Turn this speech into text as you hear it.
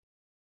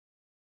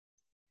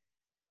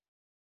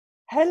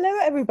Hello,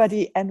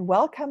 everybody, and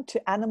welcome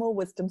to Animal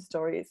Wisdom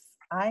Stories.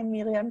 I'm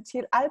Miriam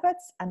Thiel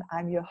Alberts, and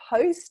I'm your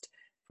host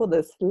for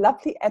this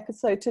lovely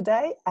episode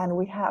today. And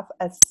we have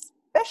a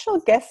special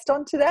guest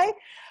on today,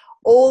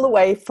 all the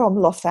way from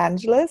Los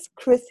Angeles,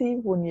 Chrissy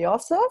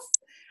Vuniosos.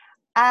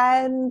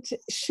 And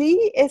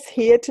she is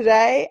here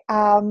today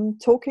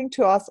talking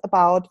to us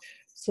about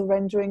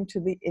surrendering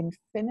to the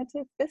infinite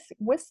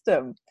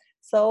wisdom.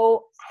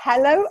 So,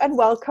 hello and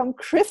welcome,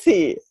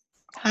 Chrissy.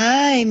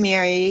 Hi,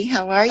 Mary.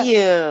 How are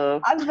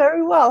you? I'm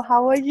very well.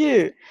 How are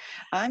you?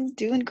 I'm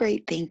doing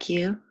great, thank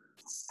you.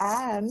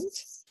 And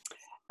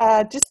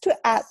just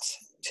to add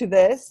to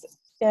this,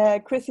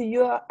 Chrissy,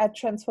 you're a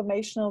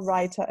transformational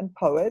writer and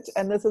poet,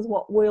 and this is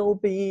what we'll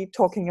be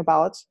talking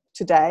about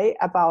today,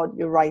 about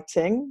your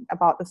writing,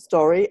 about a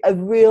story, a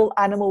real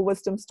animal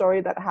wisdom story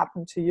that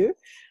happened to you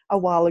a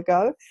while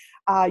ago.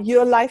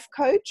 You're a life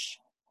coach.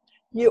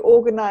 You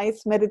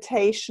organize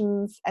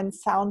meditations and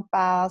sound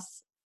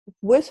baths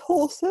with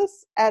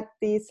horses at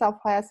the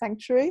Sapphire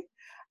Sanctuary,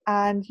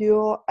 and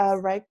you're a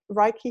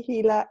Reiki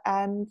healer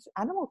and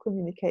animal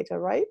communicator,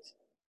 right?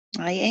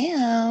 I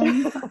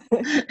am.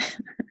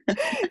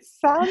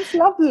 Sounds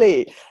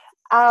lovely.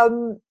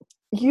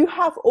 You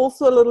have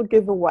also a little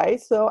giveaway,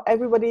 so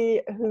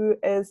everybody who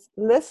is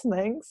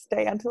listening,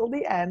 stay until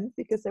the end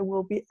because there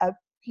will be a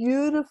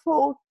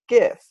beautiful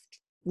gift.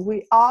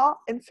 We are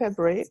in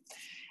February.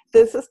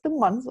 This is the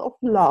month of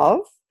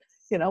love,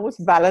 with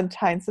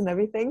Valentine's and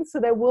everything. So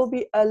there will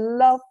be a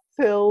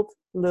love-filled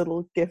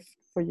little gift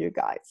for you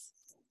guys.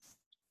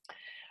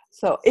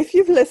 So if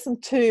you've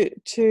listened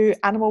to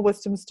Animal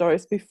Wisdom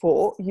Stories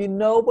before, you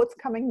know what's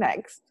coming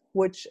next,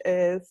 which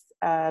is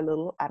a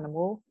little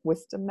animal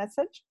wisdom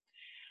message.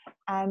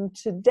 And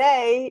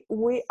today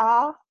we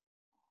are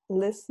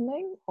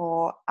listening,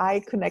 or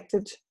I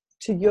connected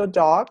to your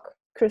dog,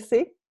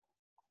 Chrissy.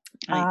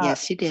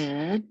 Yes, you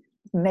did.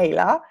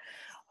 Naila,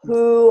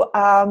 who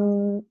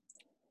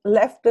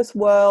left this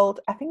world,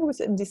 I think it was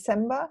in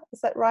December.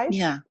 Is that right?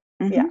 Yeah.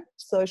 Yeah.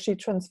 So she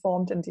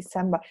transformed in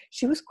December.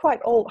 She was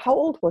quite old. How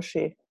old was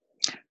she?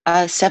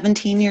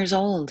 17 years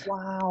old.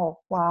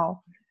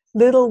 Wow.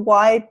 Little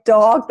white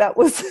dog that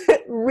was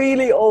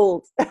really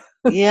old.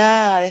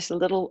 Yeah, it's a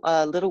little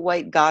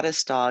white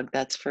goddess dog,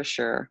 that's for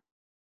sure.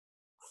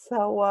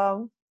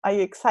 So are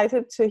you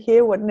excited to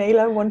hear what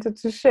Naila wanted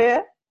to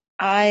share?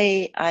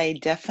 I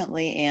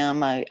definitely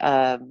am.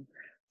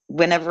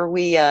 Whenever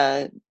we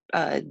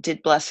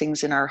did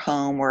blessings in our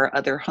home or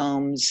other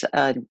homes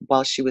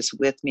while she was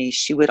with me,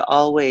 she would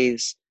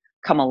always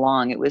come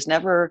along. It was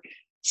never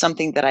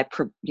something that I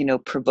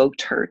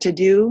provoked her to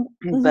do,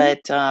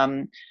 but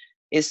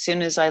as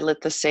soon as I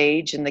lit the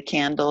sage and the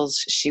candles,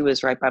 she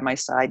was right by my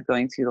side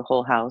going through the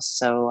whole house.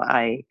 So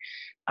I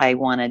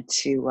wanted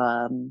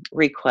to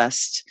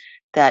request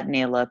that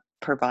Naila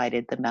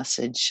provided the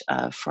message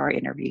for our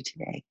interview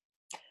today.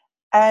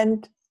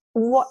 And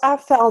what I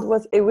felt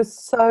was it was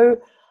so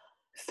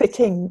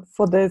fitting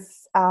for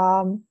this,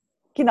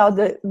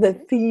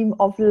 the theme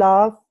of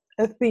love,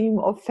 the theme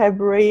of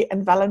February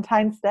and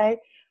Valentine's Day.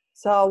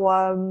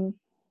 So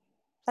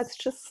let's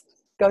just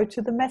go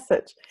to the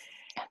message.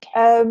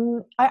 Okay.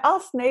 I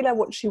asked Naila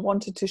what she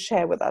wanted to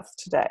share with us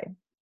today.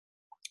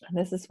 And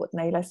this is what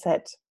Naila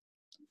said.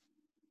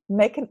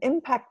 Make an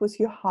impact with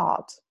your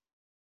heart.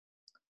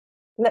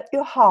 Let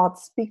your heart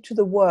speak to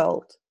the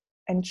world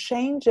and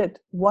change it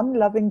one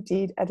loving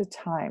deed at a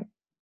time.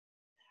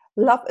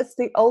 Love is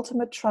the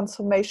ultimate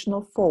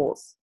transformational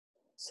force,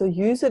 so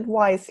use it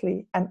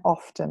wisely and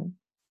often.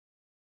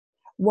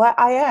 Where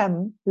I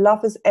am,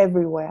 love is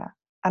everywhere,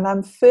 and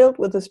I'm filled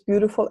with this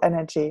beautiful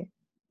energy.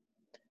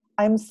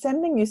 I'm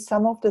sending you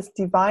some of this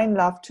divine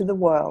love to the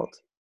world.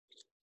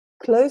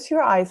 Close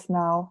your eyes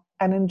now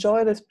and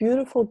enjoy this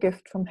beautiful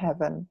gift from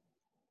heaven.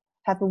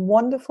 Have a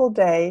wonderful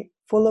day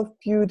full of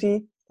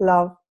beauty,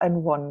 love,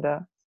 and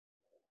wonder.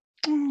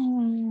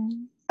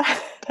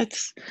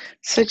 That's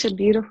such a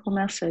beautiful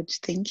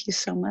message. Thank you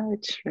so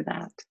much for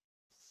that.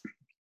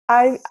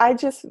 I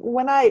just,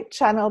 when I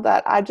channeled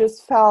that, I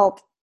just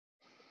felt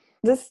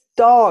this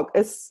dog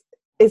is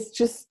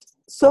just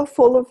so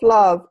full of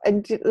love,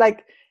 and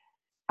like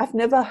I've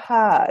never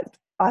had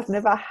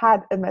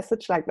a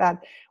message like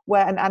that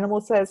where an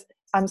animal says,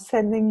 I'm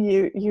sending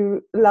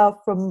you love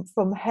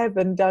from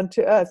heaven down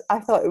to earth. I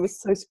thought it was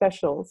so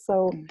special.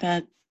 So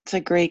that's a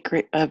great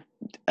an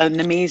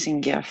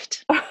amazing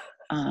gift.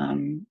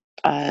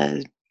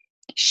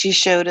 She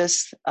showed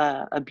us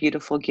a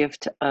beautiful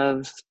gift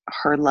of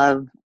her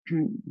love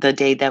the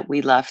day that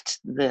we left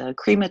the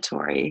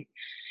crematory.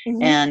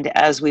 And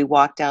as we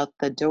walked out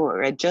the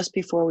door, just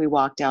before we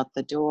walked out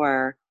the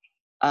door,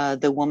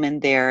 the woman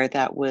there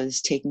that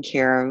was taking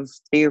care of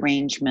the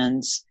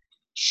arrangements,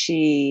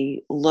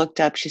 she looked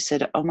up, she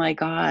said, "Oh my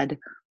God,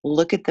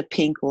 look at the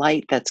pink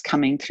light that's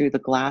coming through the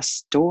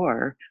glass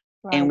door."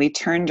 Right. And we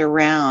turned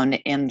around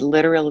and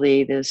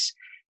literally this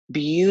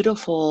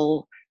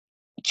beautiful,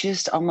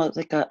 just almost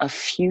like a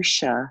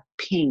fuchsia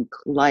pink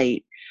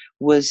light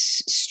was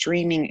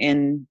streaming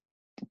in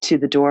to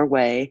the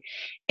doorway.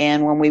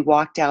 And when we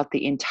walked out,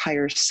 the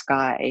entire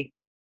sky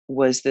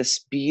was this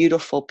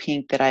beautiful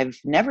pink that I've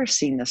never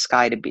seen the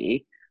sky to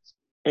be.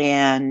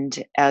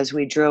 And as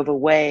we drove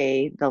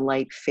away, the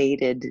light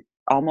faded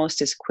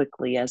almost as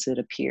quickly as it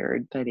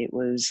appeared, but it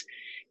was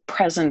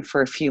present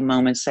for a few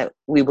moments that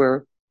we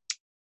were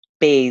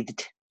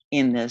bathed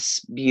in this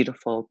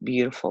beautiful,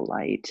 beautiful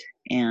light.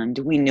 And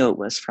we knew it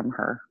was from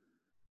her.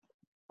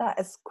 That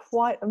is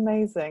quite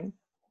amazing.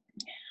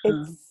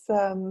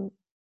 Um,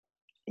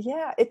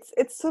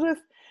 It's sort of,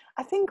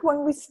 I think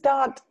when we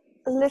start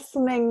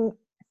listening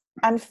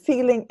and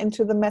feeling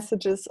into the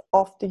messages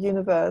of the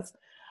universe,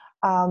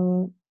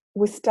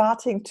 we're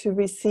starting to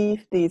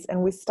receive these,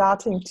 and we're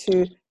starting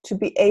to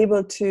be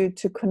able to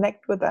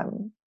connect with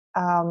them.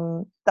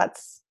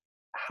 That's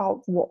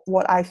how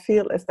what I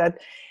feel is that,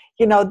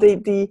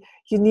 the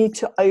you need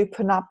to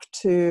open up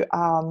to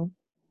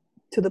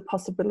the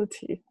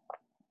possibility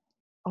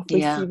of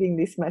yeah, receiving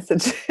these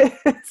messages.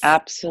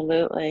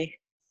 absolutely.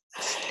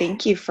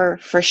 Thank you for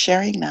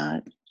sharing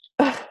that.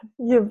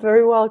 You're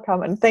very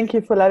welcome, and thank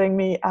you for letting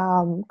me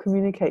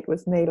communicate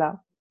with Naila.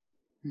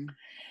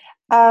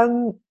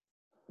 Mm.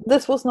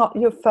 This was not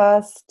your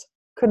first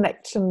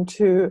connection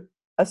to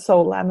a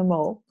soul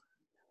animal.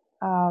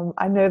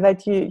 I know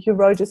that you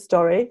wrote a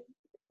story.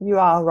 You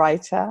are a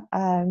writer,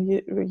 and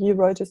you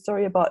wrote a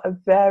story about a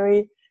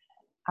very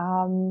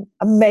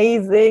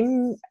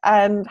amazing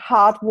and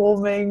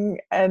heartwarming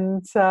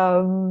and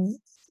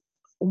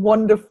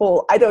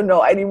wonderful, I don't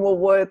know any more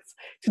words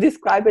to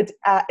describe it,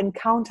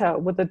 encounter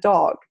with a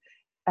dog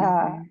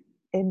Mhm.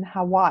 in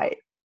Hawaii.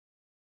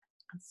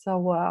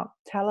 So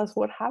tell us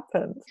what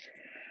happened.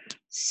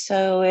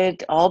 So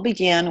it all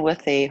began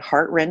with a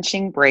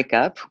heart-wrenching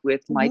breakup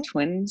with my Mm-hmm.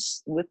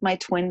 twins, with my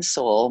twin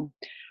soul,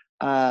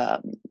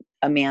 um,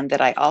 a man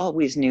that I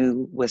always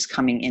knew was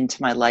coming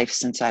into my life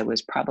since I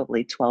was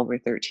probably 12 or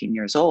 13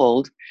 years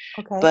old.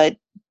 Okay. But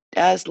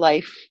as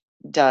life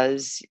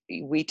does,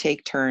 we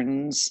take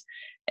turns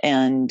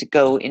and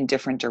go in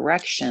different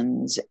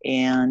directions.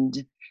 And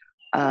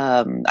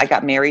I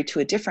got married to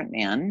a different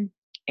man.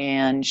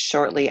 And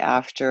shortly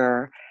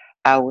after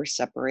our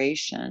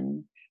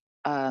separation,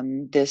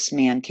 this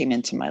man came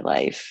into my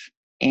life.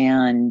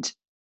 And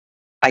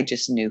I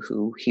just knew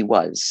who he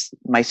was.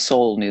 My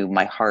soul knew,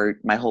 my heart,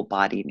 my whole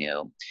body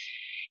knew.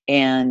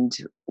 And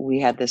we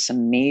had this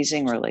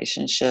amazing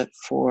relationship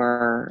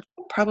for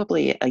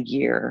probably a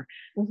year.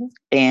 Mm-hmm.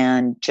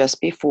 And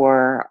just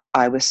before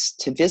I was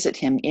to visit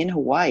him in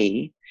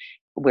Hawaii,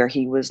 where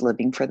he was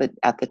living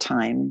at the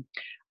time,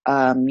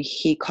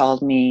 he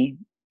called me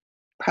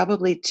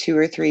probably 2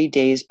 or 3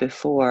 days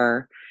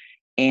before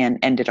and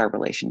ended our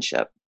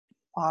relationship.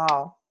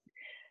 Wow.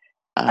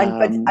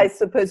 But I Um,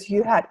 suppose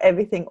you had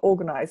everything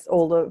organized,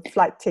 all the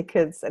flight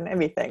tickets and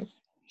everything.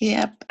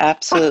 Yep,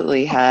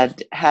 absolutely.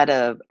 Had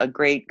a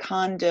great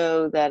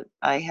condo that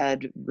I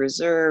had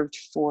reserved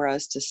for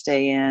us to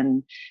stay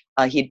in.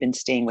 He'd been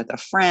staying with a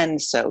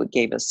friend, so it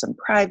gave us some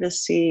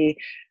privacy,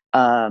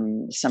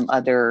 some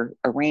other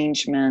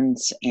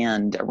arrangements,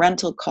 and a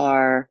rental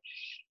car,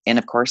 and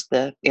of course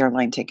the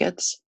airline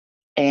tickets.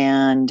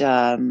 And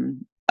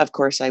of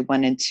course, I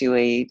went into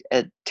a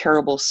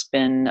terrible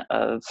spin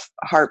of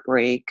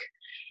heartbreak,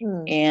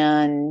 Hmm.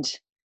 and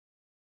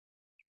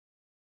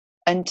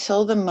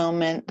until the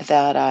moment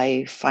that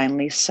I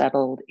finally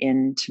settled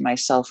into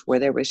myself where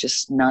there was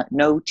just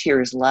no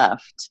tears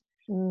left,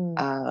 Hmm.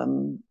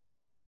 um,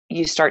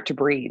 you start to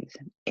breathe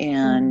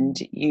and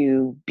Hmm.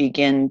 you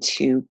begin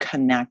to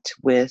connect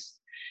with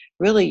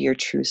really your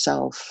true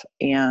self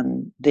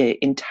and the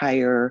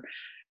entire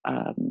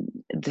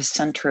the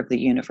center of the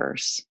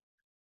universe,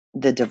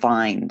 the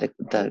divine,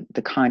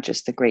 the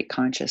conscious, the great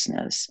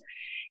consciousness.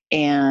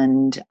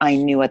 And I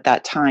knew at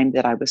that time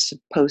that I was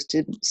supposed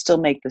to still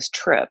make this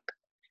trip.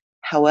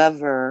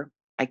 However,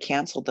 I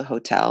canceled the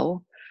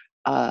hotel,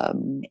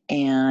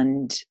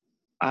 and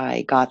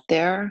I got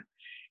there,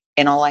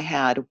 and all I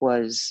had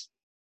was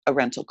a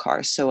rental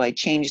car. So I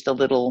changed the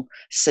little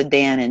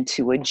sedan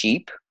into a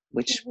Jeep,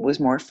 which Mm-hmm. was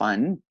more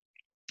fun,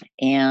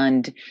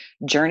 and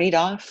journeyed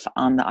off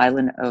on the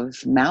island of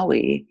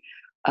Maui,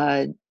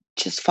 uh,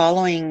 just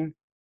following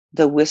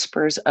the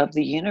whispers of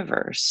the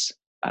universe.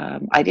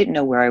 I didn't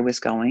know where I was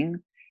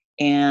going,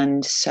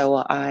 and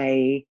so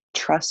I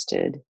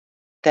trusted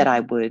that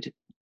I Mm-hmm. would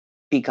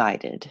be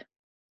guided.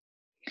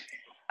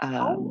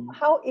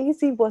 How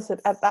easy was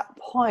it at that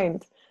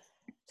point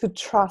to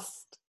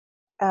trust?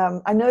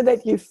 I know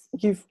that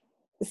you've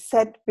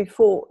said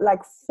before,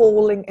 like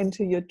falling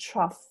into your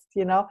trust,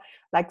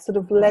 like sort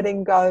of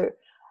letting go.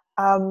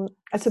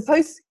 I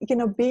suppose,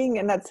 being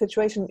in that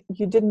situation,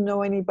 you didn't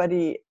know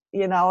anybody,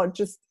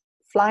 just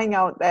flying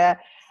out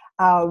there.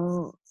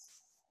 Um,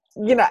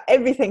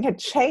 everything had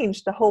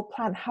changed, the whole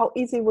plan. How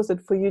easy was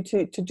it for you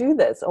to do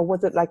this, or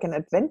was it like an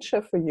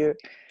adventure for you?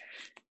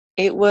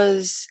 It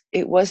was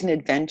an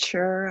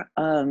adventure.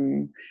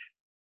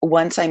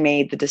 Once I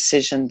made the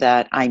decision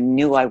that I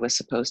knew I was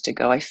supposed to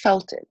go, I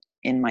felt it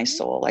in my Mhm.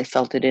 soul. I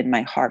felt it in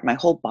my heart. My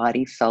whole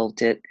body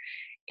felt it,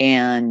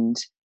 and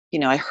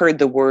I heard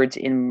the words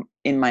in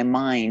my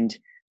mind,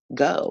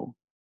 go,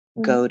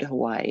 Mhm. go to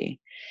Hawaii.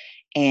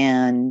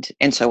 And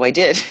so I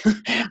did.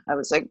 I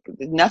was like,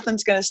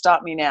 nothing's going to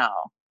stop me now,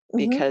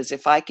 Mm-hmm. because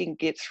if I can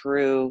get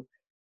through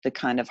the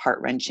kind of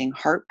heart-wrenching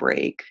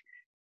heartbreak,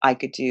 I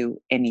could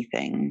do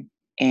anything.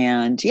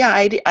 And yeah,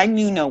 I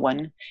knew no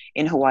one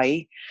in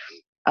Hawaii.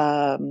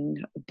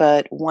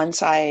 But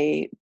once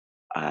I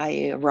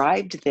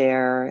arrived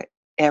there,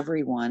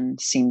 everyone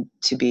seemed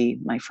to be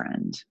my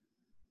friend.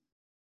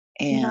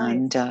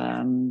 And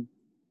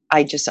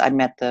Nice. I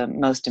met the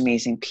most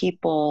amazing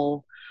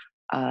people.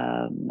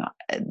 Um,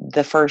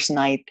 the first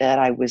night that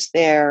I was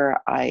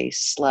there, I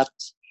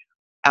slept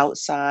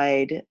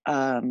outside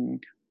on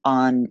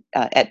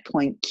at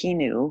Point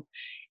Kinu,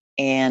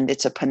 and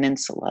it's a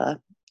peninsula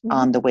Mm-hmm.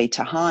 on the way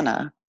to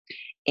Hana.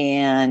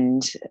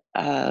 And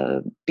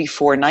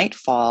before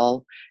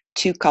nightfall,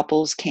 two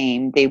couples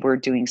came. They were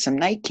doing some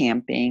night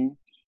camping,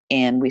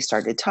 and we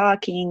started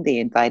talking. They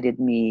invited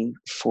me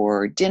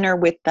for dinner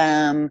with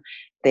them.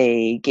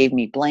 They gave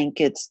me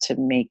blankets to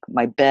make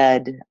my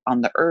bed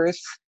on the earth,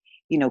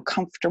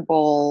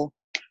 comfortable.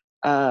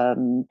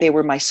 They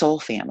were my soul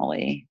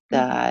family Mm-hmm.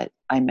 that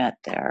I met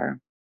there.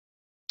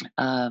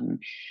 Um,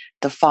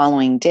 the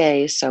following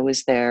day, so I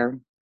was there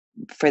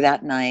for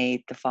that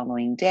night. The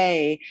following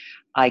day,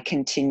 I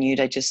continued.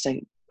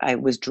 I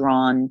was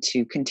drawn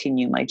to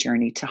continue my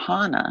journey to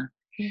Hana,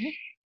 Mm-hmm.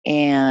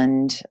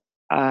 and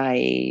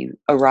I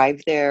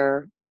arrived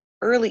there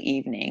early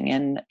evening.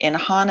 And in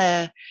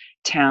Hana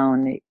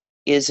town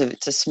it's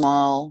a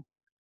small,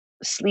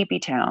 sleepy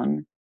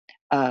town.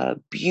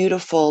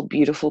 Beautiful,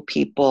 beautiful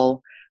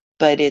people,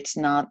 but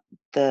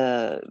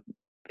the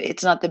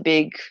it's not the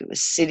big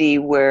city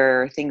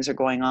where things are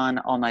going on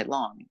all night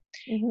long.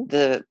 Mm-hmm.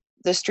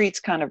 The streets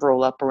kind of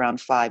roll up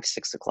around 5,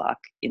 6 o'clock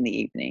in the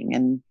evening,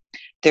 and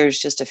there's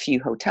just a few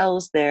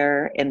hotels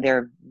there, and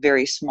they're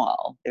very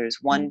small. There's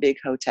one big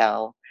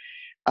hotel,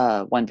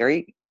 one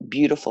very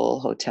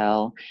beautiful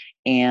hotel,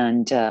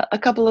 and a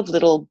couple of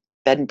little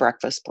bed and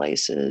breakfast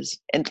places.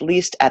 At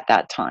least at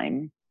that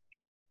time,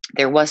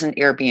 there wasn't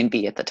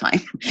Airbnb at the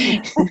time.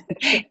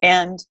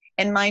 And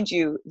mind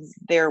you,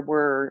 there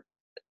were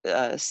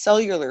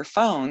cellular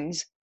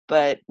phones,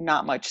 but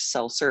not much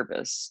cell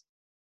service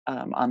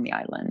on the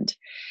island.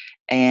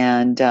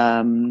 And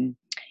the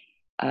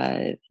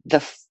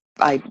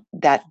I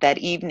that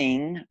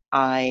evening,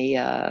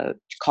 I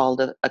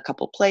called a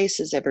couple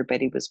places.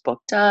 Everybody was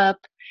booked up,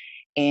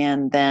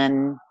 and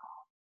then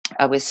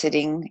I was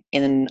sitting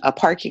in a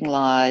parking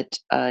lot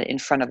in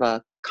front of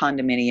a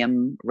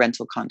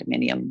rental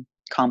condominium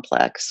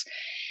complex,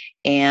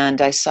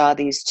 and I saw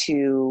these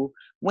two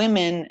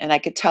women, and I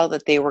could tell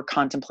that they were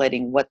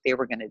contemplating what they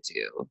were going to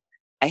do.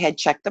 I had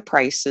checked the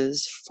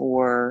prices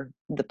for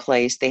the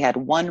place. They had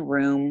one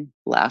room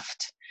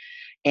left,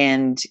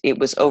 and it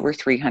was over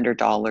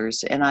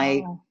 $300. And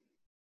Wow.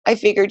 I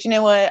figured, you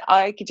know what,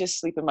 I could just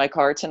sleep in my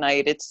car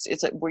tonight.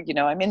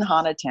 I'm in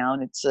Hana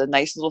Town. It's a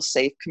nice little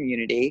safe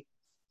community.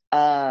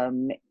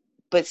 Um,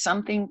 but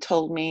something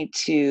told me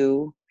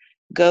to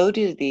go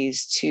to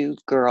these two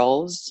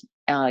girls,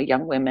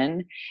 young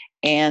women,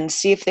 and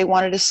see if they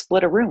wanted to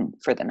split a room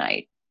for the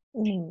night.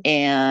 Mm.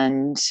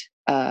 And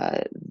uh,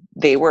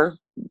 they were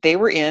they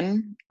were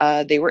in.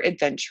 They were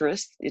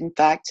adventurous. In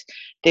fact,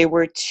 they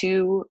were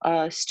two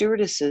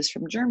stewardesses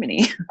from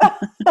Germany.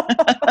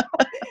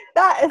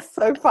 That is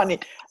so funny.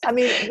 I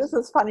mean, this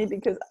is funny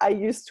because I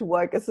used to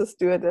work as a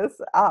stewardess,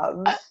 a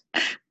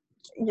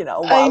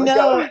I while ago,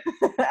 know.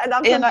 and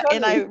I'm And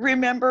from I Germany.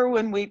 remember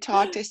when we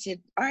talked, I said,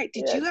 "All right,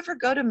 did Yes, you ever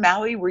go to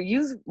Maui? Were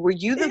you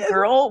the yes.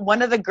 girl,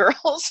 one of the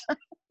girls?"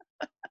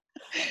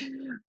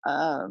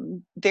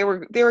 They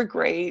were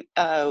great.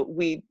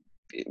 We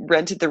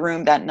rented the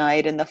room that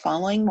night, and the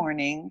following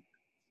morning,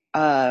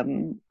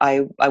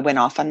 I went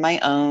off on my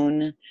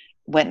own,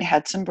 went and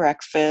had some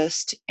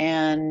breakfast,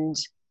 and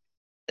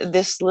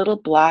this little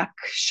black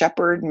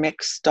shepherd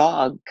mixed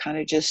dog kind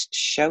of just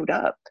showed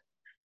up.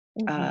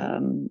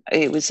 Mm-hmm.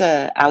 It was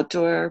a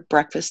outdoor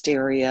breakfast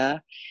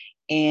area,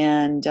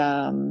 and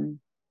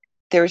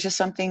there was just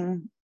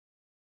something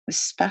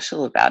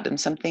special about him,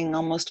 something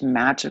almost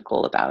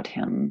magical about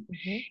him.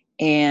 Mm-hmm.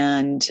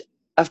 And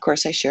of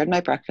course, I shared my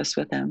breakfast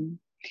with him,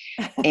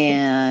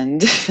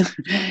 and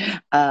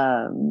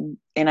and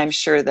I'm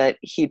sure that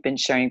he'd been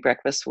sharing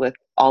breakfast with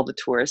all the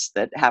tourists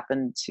that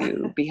happened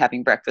to be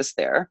having breakfast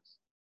there.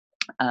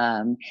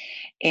 Um,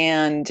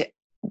 and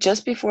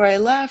just before I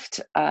left,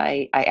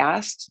 I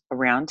asked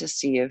around to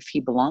see if he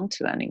belonged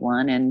to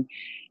anyone,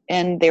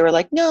 and they were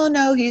like, no,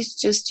 no, he's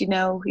just,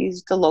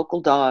 he's the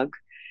local dog.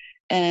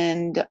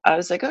 And I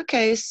was like,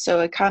 okay.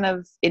 So I kind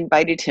of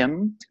invited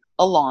him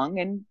along,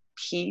 and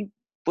he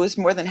was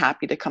more than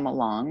happy to come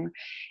along.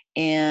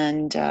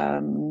 And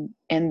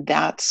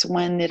that's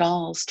when it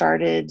all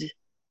started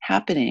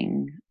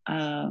happening.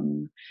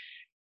 From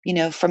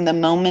the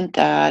moment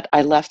that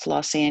I left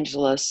Los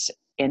Angeles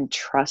and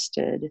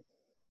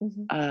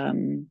Mm-hmm.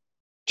 um,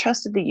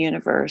 trusted the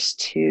universe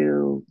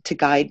to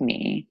guide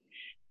me,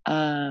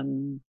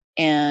 and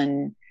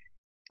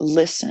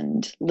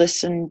listened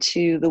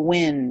to the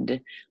wind,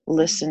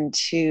 listened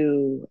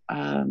to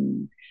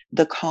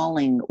the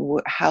calling,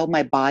 how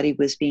my body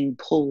was being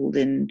pulled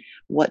in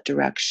what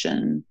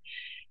direction.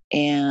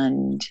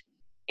 And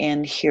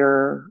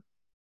here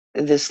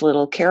this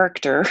little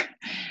character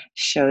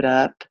showed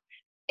up,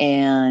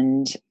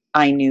 and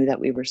I knew that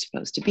we were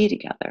supposed to be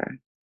together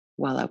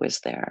while I was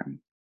there.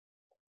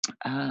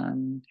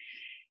 And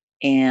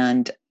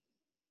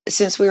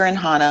since we were in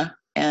Hana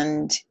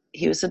and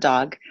he was a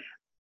dog,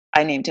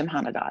 I named him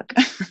Hana Dog.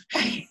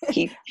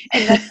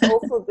 And that's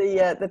also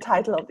the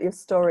title of your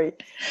story,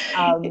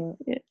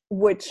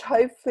 which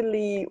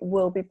hopefully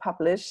will be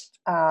published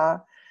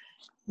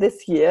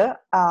this year,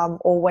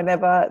 or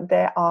whenever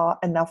there are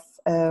enough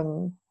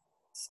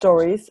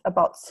stories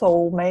about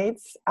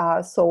soulmates,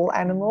 soul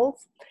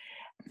animals.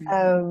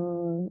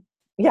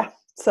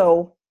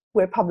 So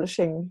we're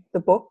publishing the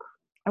book,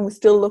 and we're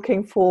still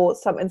looking for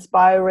some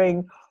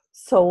inspiring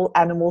soul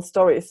animal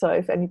stories. So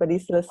if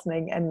anybody's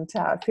listening and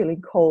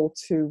feeling called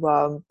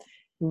to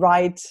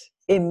write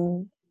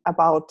in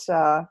about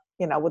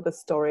with the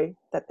story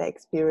that they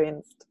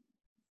experienced.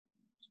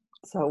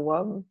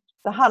 So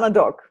the Hana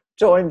Dog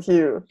joined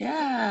you.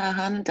 Yeah,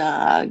 Hana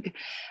Dog.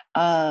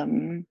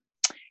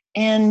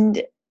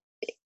 And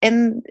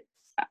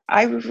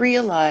I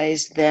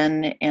realized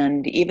then,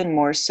 and even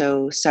more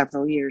so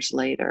several years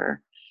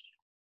later,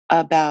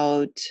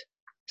 about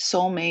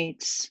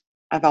soulmates.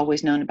 I've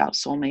always known about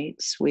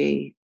soulmates.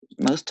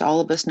 All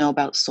of us know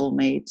about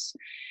soulmates.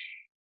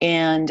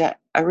 And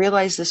I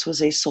realized this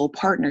was a soul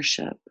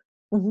partnership.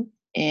 Mm-hmm.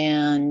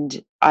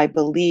 And I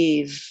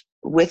believe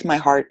with my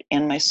heart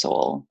and my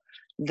soul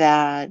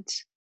that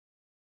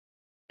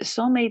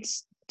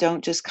soulmates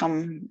don't just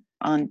come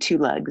on two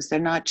legs. They're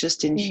not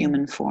just in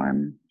human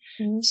form.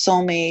 Mm-hmm.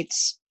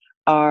 Soulmates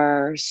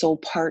are soul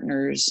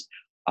partners,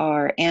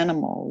 are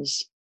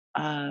animals.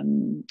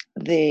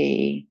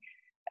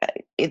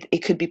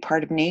 It could be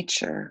part of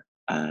nature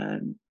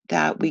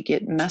that we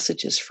get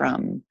messages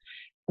from,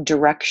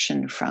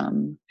 direction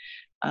from.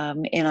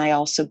 And I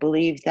also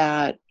believe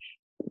that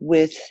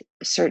with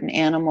certain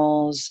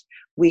animals,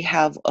 we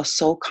have a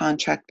soul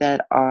contract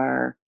that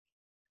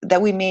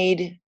we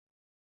made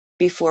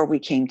before we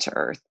came to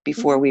Earth,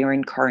 before we were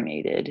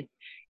incarnated,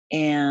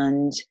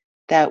 and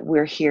that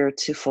we're here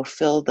to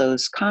fulfill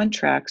those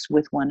contracts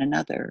with one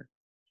another.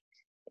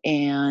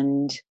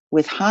 And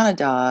with Hana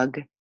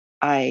Dog,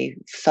 I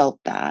felt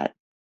that.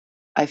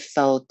 I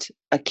felt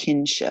a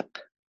kinship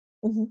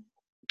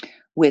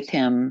with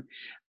him,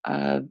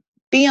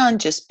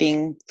 beyond just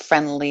being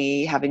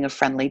friendly, having a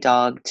friendly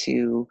dog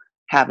to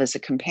have as a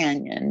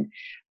companion.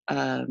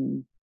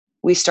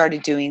 We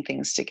started doing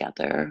things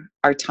together.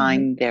 Our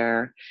time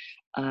there,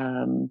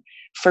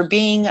 for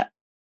being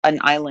an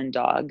island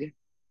dog,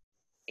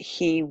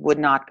 he would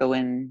not go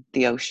in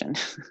the ocean.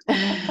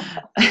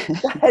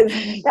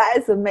 That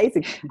is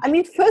amazing. I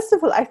mean, first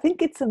of all, I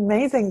think it's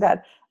amazing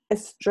that a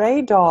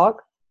stray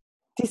dog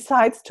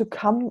decides to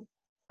come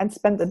and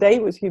spend the day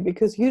with you,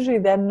 because usually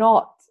they're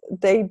not.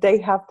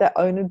 They have their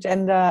own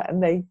agenda,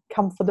 and they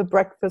come for the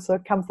breakfast or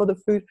come for the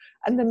food,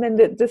 and then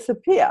they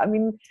disappear. I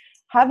mean,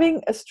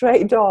 having a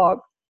stray dog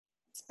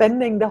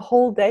spending the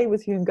whole day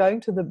with you and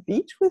going to the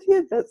beach with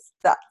you, that's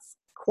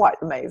quite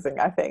amazing,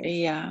 I think.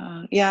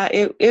 Yeah,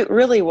 it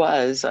really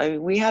was.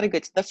 We had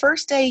the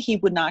first day he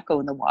would not go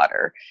in the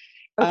water.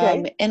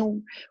 Okay.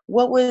 And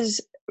what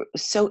was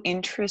so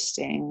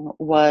interesting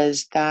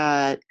was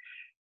that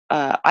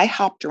I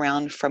hopped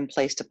around from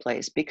place to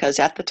place, because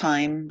at the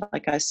time,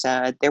 like I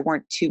said, there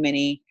weren't too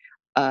many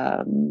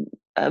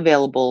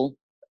available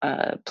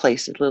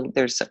places.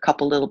 There's a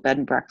couple little bed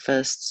and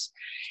breakfasts,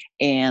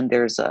 and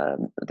there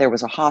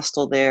was a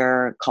hostel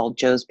there called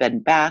Joe's Bed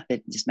and Bath. As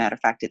a matter of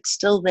fact, it's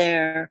still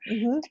there.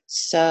 Mm-hmm.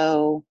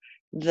 So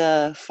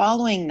the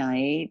following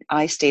night,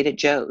 I stayed at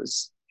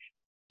Joe's,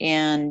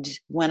 and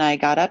when I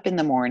got up in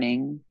the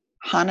morning,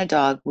 Hana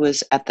Dog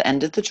was at the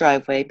end of the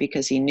driveway,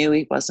 because he knew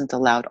he wasn't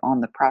allowed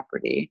on the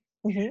property.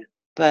 Mm-hmm.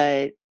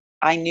 But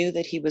I knew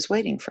that he was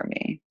waiting for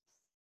me.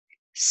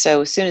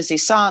 So as soon as he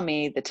saw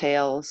me, the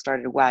tail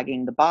started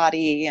wagging the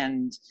body,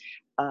 and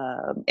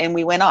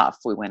we went off.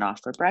 We went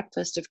off for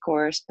breakfast, of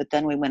course, but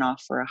then we went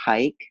off for a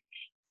hike.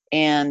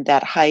 And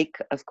that hike,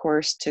 of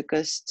course, took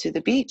us to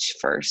the beach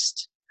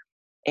first.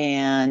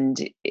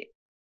 And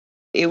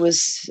it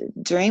was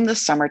during the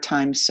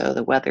summertime, so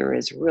the weather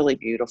is really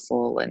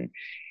beautiful, and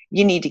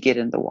you need to get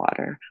in the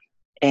water.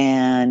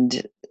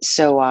 And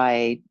so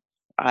I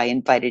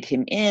invited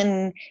him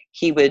in.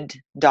 He would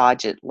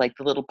dodge it like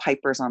the little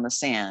pipers on the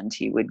sand.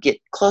 He would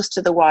get close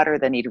to the water,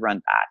 then he'd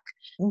run back,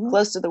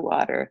 close to the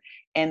water.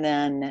 And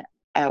then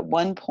at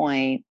one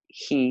point,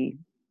 he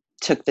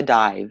took the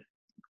dive,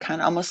 kind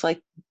of almost like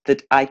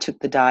I took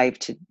the dive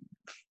to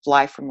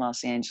fly from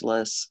Los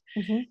Angeles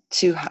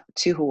to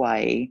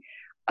Hawaii,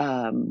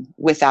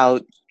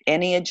 without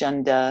any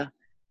agenda,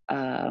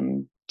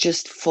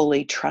 just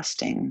fully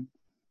trusting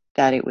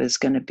that it was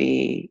going to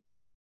be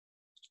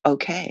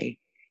okay.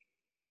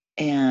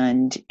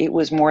 And it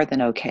was more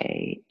than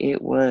okay.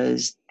 It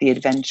was the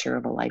adventure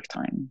of a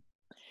lifetime.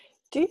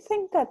 Do you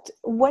think that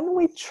when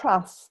we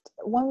trust,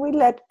 when we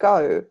let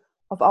go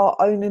of our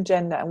own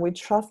agenda, and we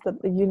trust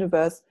that the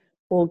universe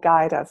will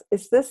guide us.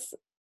 Is this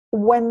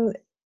when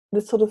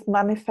the sort of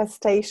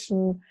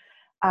manifestation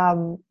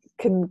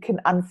can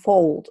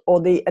unfold,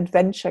 or the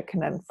adventure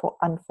can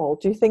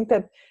unfold? Do you think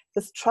that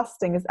this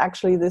trusting is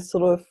actually this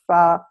sort of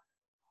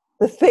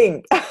the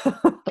thing?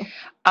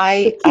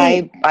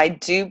 I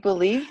do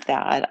believe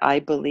that. I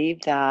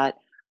believe that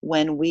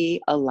when we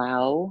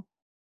allow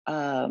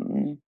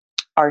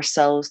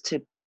ourselves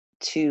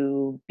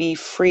to be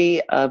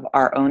free of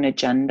our own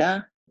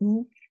agenda,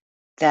 Mhm.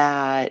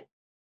 that,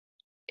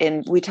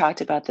 and we talked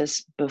about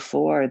this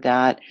before,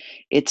 that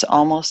it's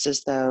almost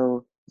as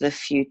though the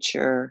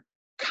future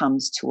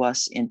comes to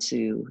us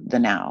into the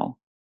now.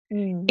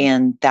 Mm.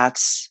 And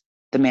that's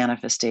the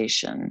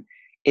manifestation,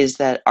 is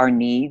that our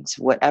needs,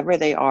 whatever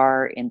they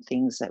are, and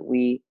things that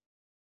we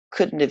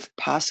couldn't have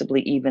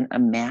possibly even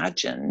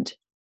imagined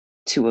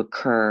to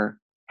occur,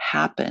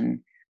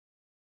 happen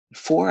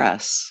for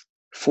us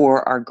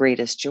for our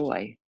greatest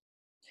joy.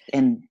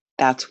 And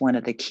that's one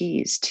of the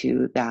keys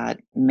to that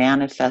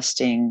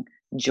manifesting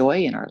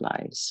joy in our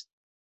lives.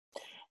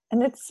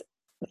 And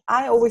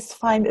I always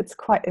find it's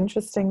quite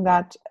interesting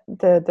that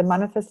the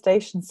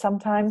manifestation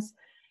sometimes,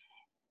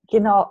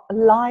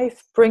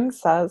 life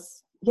brings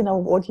us,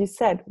 what you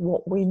said,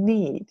 what we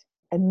need,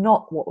 and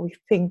not what we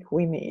think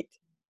we need.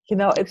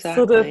 It's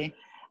sort of, Exactly.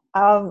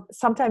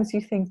 sometimes you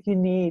think you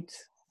need,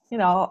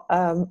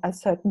 a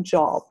certain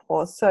job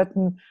or a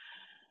certain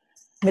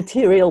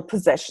material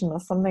possession or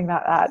something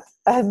like that.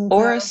 And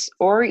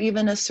Or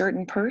even a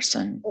certain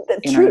person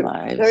in our true,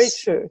 very lives.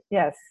 true,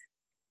 yes.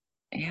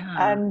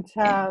 Yeah. And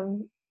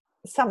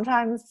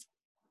sometimes,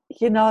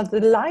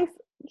 life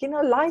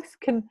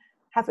can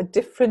have a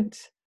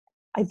different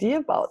idea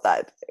about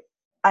that.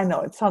 I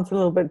know it sounds a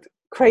little bit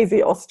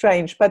crazy or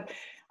strange, but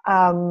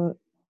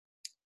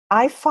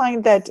I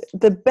find that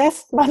the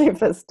best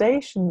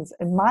manifestations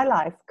in my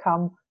life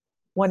come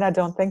when I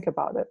don't think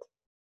about it,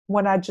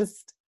 when I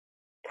just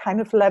kind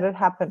of let it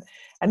happen.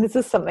 And this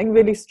is something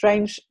really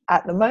strange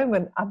at the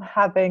moment. I'm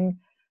having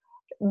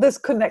this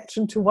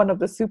connection to one of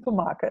the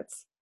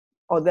supermarkets,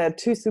 or there are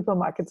two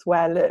supermarkets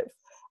where I live,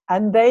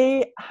 and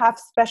they have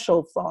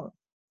specials on.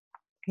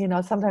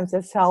 Sometimes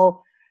they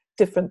sell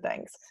different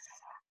things.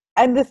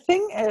 And the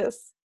thing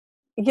is,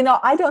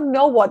 I don't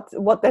know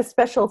what their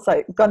specials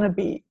are going to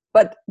be,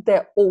 but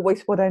they're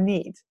always what I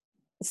need.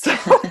 So,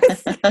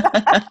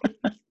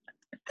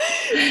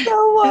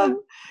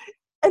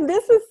 and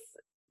this is,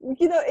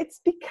 it's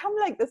become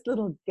like this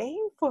little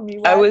game for me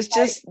where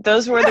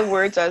Those were the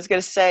words I was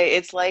going to say.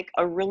 It's like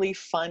a really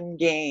fun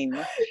game.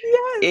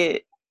 yes,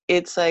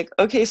 It's like,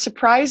 okay,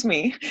 surprise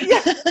me.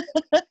 yeah,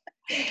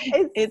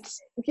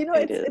 It's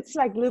it it's is.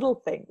 like little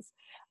things.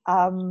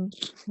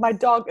 My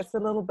dog is a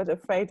little bit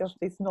afraid of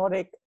these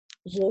Nordic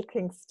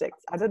walking sticks.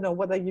 I don't know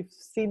whether you've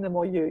seen them,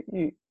 or you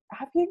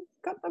have you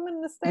got them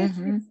in the States?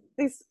 Mm-hmm.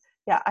 These,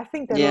 yeah, I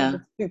think they're a little Yeah.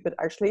 bit stupid,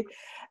 actually.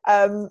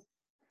 A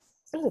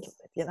little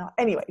bit,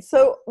 anyway.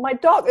 So my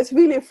dog is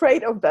really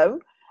afraid of them,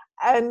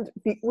 and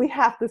we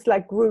have this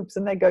like groups,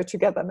 and they go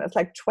together, and there's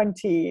like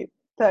 20,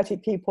 30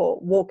 people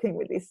walking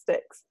with these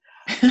sticks.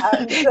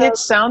 And It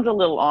sounds a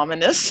little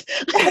ominous.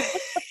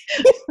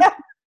 yeah.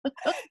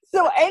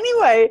 So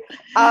anyway,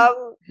 I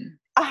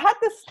had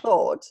this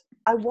thought: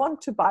 I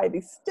want to buy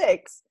these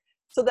sticks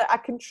so that I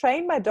can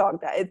train my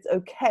dog that it's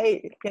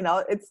okay.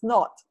 It's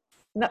not.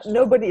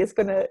 Nobody is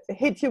going to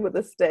hit him with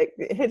the sticks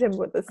or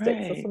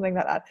Right. something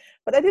like that.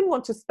 But I didn't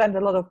want to spend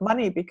a lot of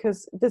money,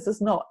 because this is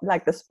not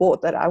like the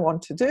sport that I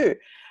want to do.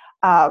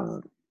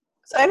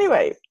 So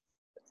anyway,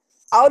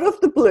 out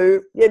of the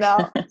blue,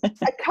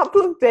 a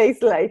couple of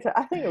days later,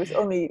 I think it was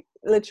only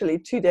literally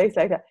 2 days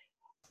later,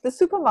 the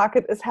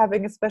supermarket is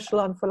having a special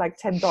on for like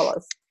 $10.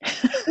 So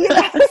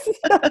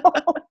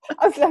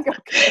I was like,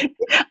 okay.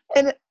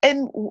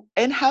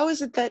 And how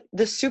is it that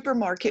the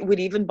supermarket would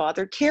even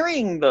bother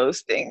carrying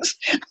those things?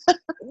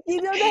 They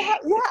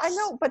have, yeah, I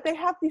know, but they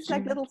have these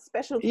like little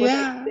specials where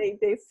Yeah.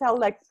 they sell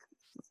like,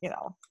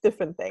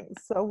 different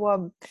things.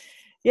 So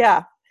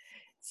yeah.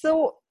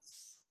 So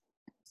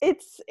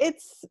it's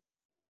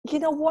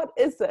what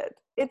is it?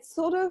 It's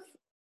sort of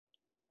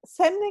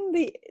sending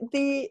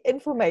the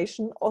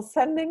information, or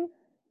sending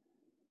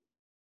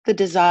The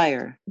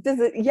desire.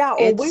 or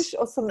It's wish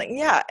or something,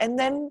 yeah, and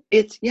then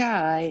it's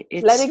yeah,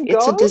 letting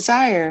it's a go.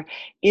 desire.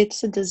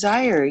 It's a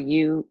desire.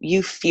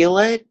 You feel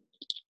it,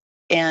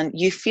 and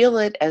you feel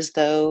it as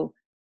though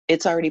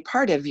it's already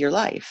part of your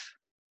life.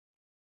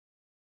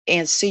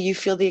 And so you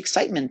feel the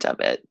excitement of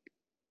it.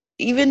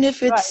 Even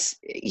if Right. it's,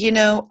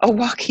 a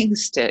walking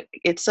stick.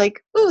 It's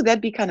like, oh,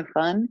 that'd be kind of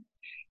fun.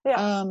 Yeah.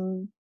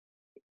 Um,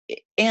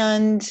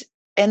 and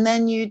and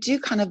then you do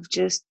kind of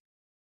just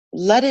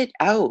let it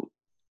out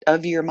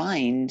of your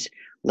mind,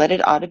 let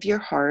it out of your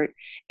heart,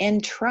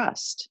 and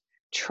trust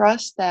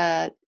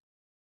that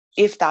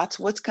if that's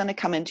what's going to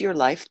come into your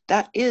life,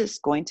 that is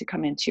going to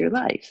come into your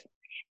life.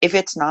 If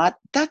it's not,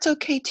 that's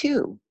okay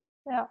too.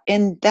 Yeah.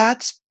 And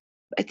that's,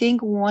 I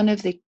think, one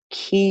of the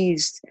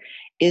keys,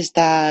 is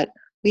that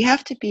we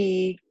have to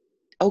be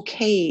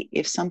okay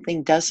if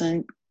something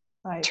doesn't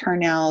Right.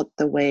 turn out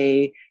the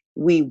way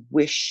we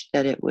wish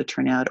that it would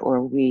turn out,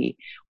 or we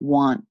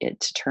want it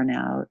to turn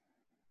out.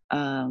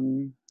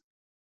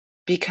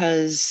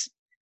 Because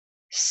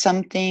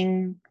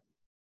something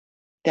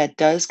that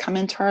does come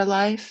into our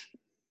life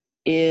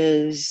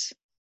is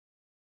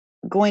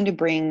going to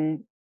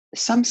bring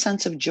some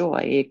sense of joy.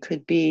 It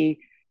could be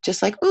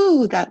just like,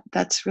 ooh,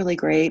 that's really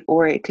great.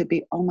 Or it could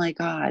be, oh my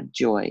God,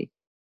 joy.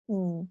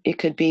 Mm. It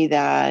could be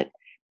that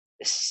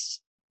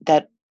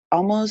that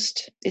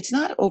almost, it's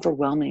not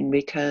overwhelming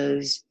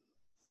because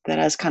that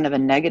has kind of a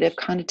negative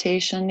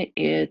connotation.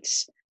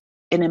 It's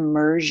an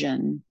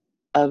immersion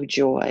of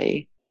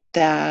joy,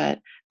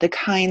 that the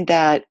kind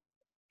that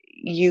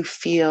you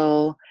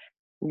feel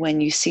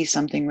when you see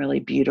something really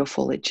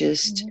beautiful. It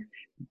just Mm.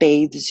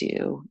 bathes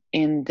you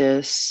in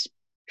this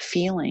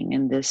feeling,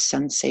 in this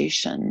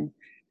sensation.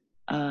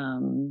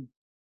 Um,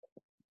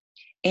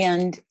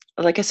 and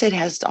like I said, it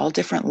has all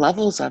different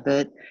levels of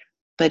it.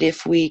 But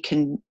if we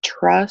can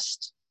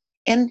trust,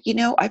 and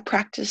I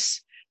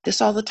practice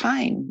this all the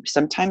time.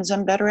 Sometimes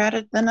I'm better at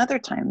it than other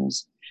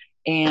times.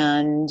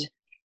 And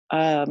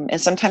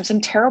sometimes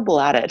I'm terrible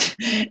at it.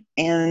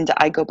 And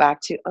I go back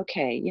to,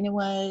 okay, you know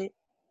what?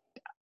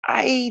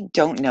 I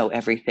don't know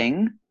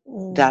everything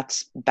Mm.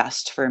 that's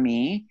best for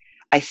me.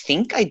 I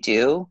think I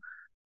do.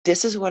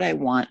 This is what I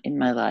want in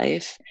my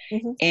life.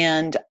 Mhm.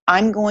 And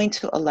I'm going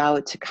to allow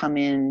it to come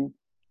in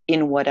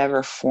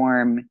whatever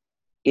form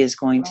is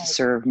going to Right.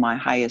 serve my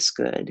highest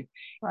good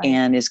Right.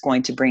 and is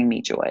going to bring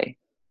me joy.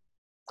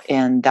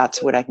 And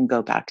that's what I can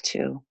go back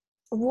to.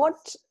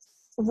 What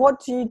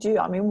what do you do?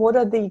 I mean, what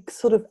are the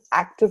sort of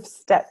active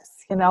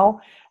steps,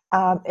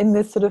 in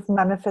this sort of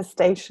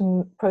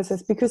manifestation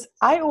process? Because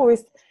I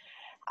always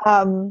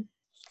um,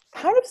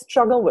 kind of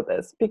struggle with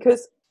this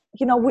because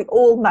we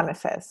all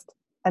manifest,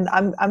 and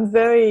I'm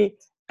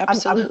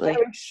Absolutely.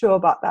 very sure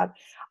about that.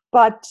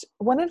 But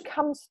when it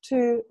comes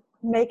to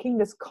making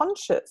this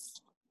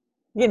conscious,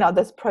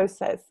 this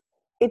process,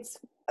 it's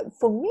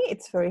for me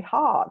it's very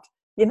hard.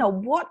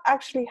 What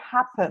actually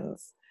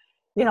happens?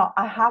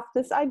 I have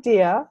this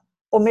idea,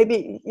 or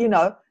maybe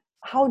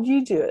how do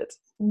you do it?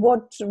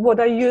 What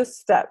are your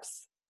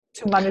steps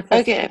to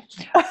manifest? Okay.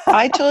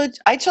 I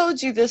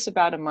told you this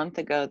about a month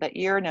ago, that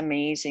you're an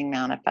amazing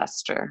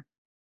manifester.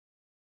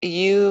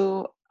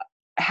 You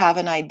have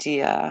an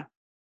idea,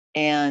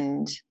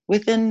 and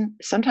within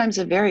sometimes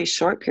a very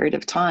short period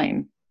of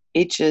time,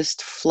 it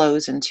just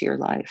flows into your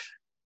life.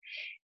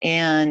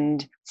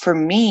 And for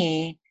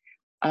me,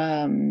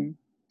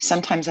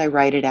 sometimes I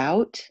write it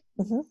out,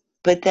 Hmm.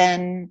 but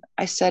then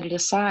I set it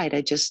aside.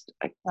 I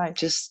Right.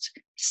 just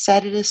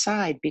set it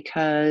aside,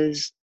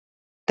 because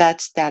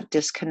that's that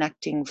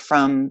disconnecting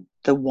from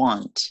the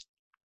want.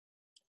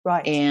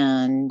 Right.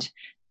 And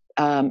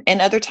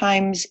other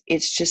times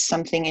it's just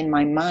something in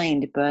my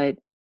mind. But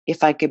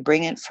if I could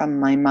bring it from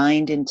my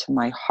mind into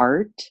my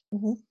heart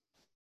Hmm.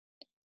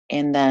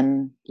 and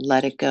then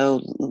let it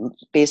go,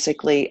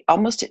 basically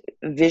almost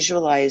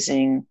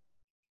visualizing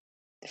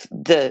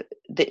the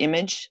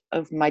image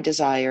of my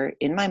desire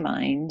in my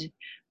mind,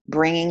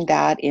 bringing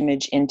that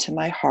image into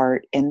my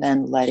heart, and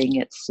then letting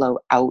it flow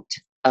out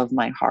of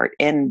my heart,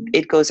 and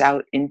it goes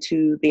out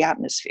into the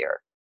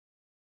atmosphere.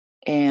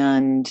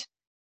 And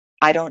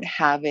I don't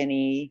have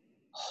any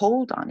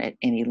hold on it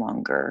any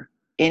longer,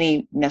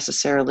 any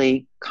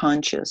necessarily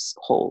conscious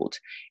hold.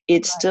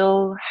 It Right.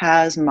 still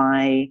has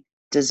my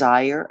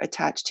desire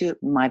attached to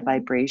it, my Hmm.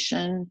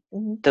 vibration,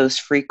 Hmm. those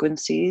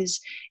frequencies,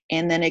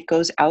 and then it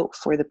goes out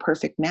for the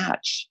perfect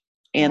match.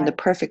 And the Right.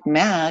 perfect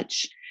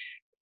match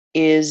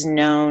is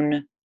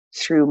known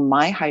through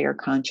my higher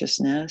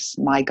consciousness,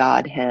 my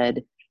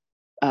Godhead,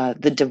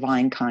 the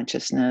divine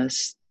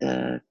consciousness,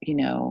 the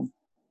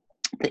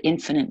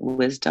infinite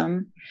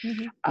wisdom.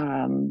 Hmm.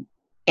 Um,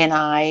 and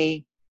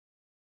I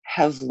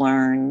have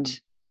learned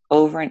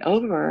over and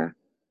over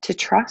to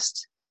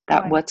trust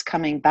that Right. what's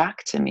coming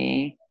back to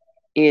me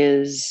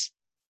is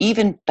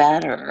even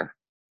better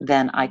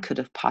than I could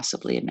have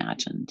possibly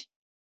imagined.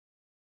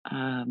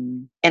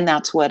 And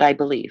that's what I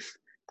believe.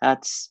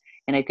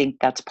 And I think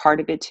that's part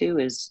of it too,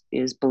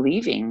 is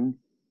believing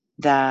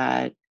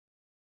that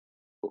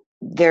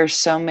there's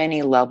so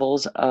many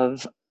levels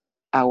of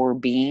our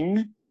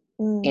being,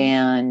 Mm.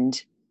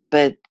 and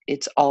but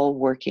it's all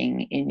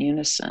working in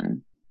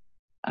unison.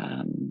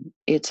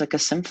 It's like a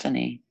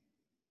symphony.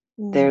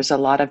 Mm. There's a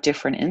lot of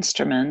different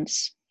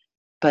instruments,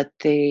 but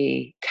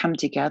they come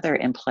together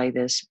and play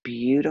this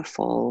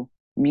beautiful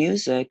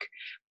music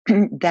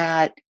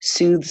that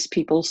soothes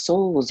people's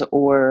souls,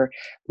 or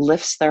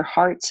lifts their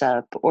hearts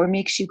up, or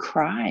makes you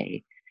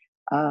cry,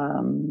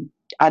 um,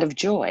 out of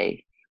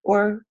joy,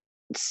 or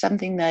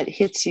something that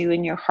hits you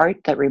in your heart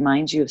that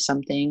reminds you of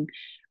something,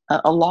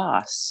 a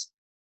loss.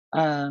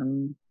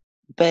 Um,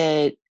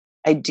 but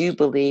I do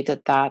believe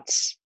that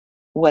that's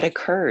what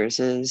occurs,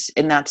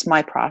 and that's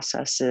my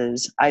process,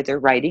 is either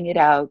writing it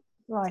out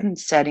Right. and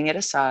setting it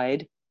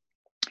aside.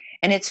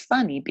 And it's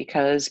funny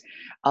because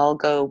I'll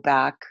go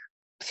back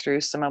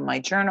through some of my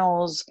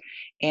journals,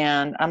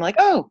 and I'm like,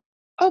 oh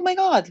my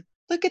God,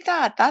 look at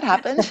that. That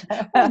happened.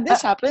 Oh, and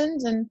this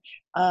happened.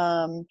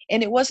 And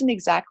it wasn't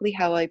exactly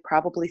how I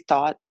probably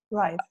thought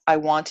Right. I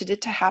wanted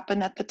it to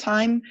happen at the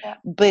time, Yeah.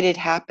 but it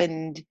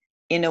happened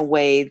in a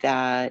way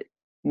that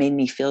made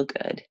me feel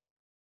good.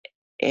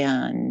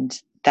 And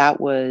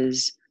that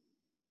was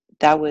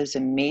a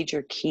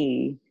major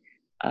key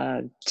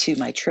to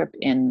my trip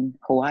in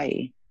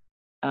Hawaii,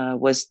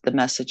 was the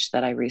message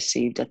that I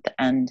received at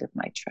the end of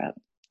my trip.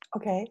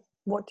 Okay.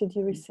 What did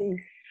you receive?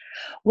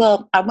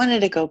 Well, I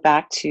wanted to go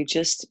back to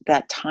just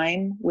that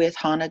time with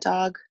Hana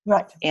Dog.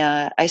 Right.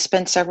 I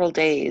spent several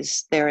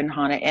days there in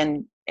Hana,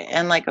 and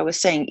like I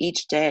was saying,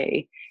 each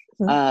day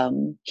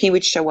he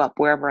would show up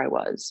wherever I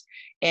was.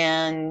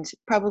 And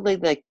probably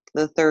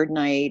the third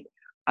night,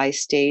 I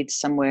stayed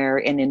somewhere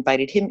and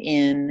invited him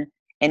in,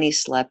 and he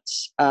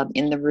slept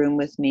in the room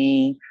with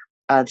me.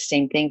 The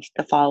same thing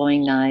the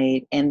following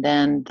night. And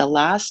then the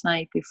last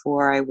night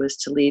before I was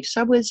to leave,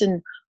 so I was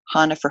in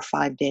Hana for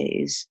 5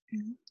 days.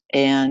 Mm-hmm.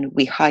 And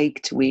we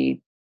hiked,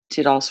 we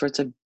did all sorts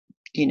of,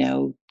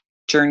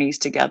 journeys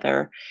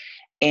together.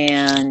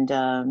 And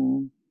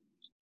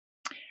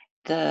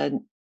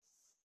the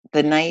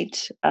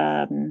night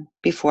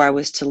before I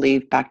was to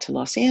leave back to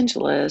Los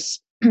Angeles,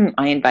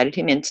 I invited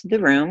him into the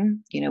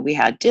room. We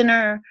had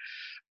dinner.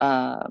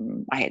 I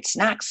had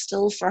snacks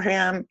still for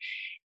him,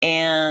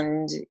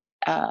 and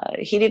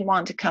he didn't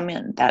want to come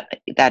in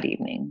that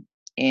evening.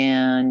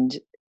 And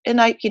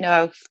I,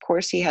 of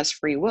course, he has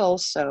free will,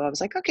 so I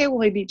was like, okay, well,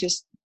 maybe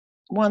just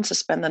wants to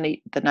spend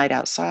the night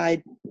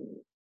outside.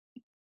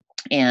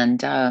 And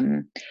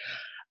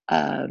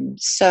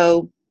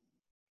so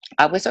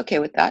I was okay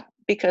with that,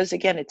 because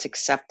again, it's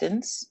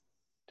acceptance.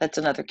 That's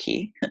another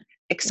key.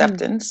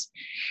 Acceptance.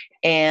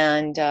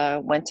 And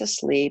went to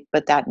sleep.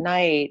 But that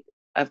night,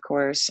 of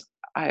course,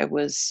 I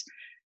was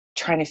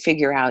trying to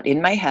figure out in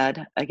my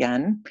head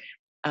again,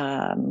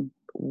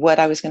 what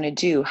I was going to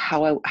do,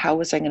 how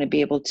was I going to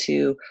be able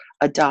to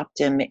adopt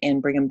him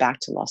and bring him back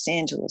to Los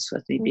Angeles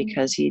with me,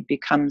 because he'd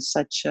become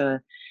such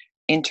a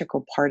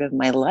integral part of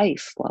my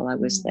life while I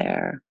was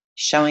there,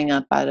 showing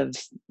up out of,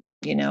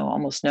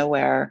 almost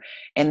nowhere,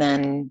 and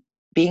then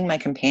being my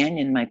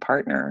companion, my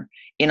partner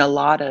in a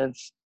lot of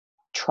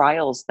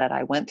trials that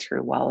I went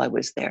through while I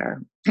was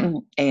there.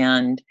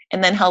 and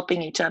then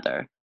helping each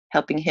other,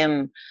 helping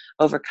him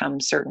overcome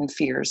certain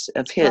fears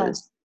of Right.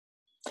 his.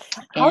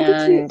 How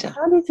did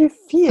you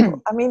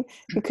feel? I mean,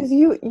 because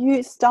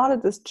you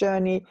started this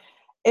journey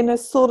in a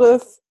sort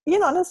of,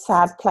 in a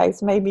sad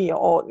place maybe,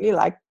 or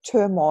like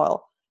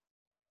turmoil.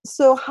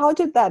 So how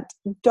did that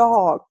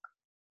dog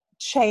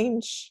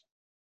change,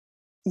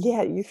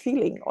 your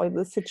feeling or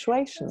the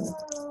situation?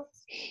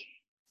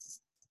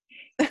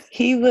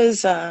 He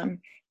was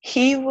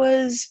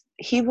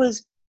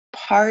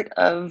part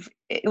of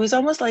it. Was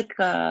almost like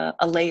a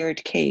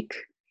layered cake,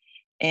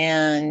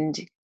 and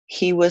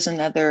he was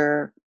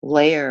another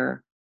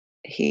layer.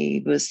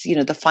 He was,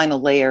 the final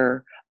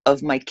layer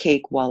of my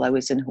cake while I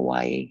was in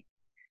Hawaii.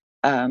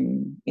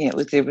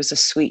 There was a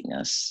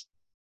sweetness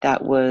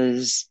that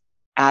was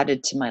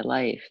added to my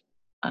life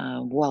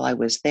while I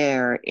was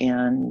there,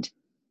 and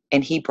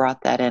he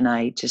brought that, and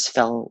I just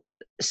fell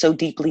so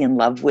deeply in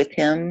love with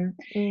him,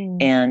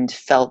 and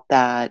felt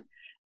that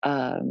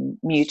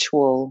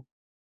mutual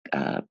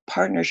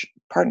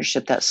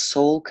partnership, that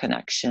soul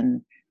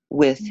connection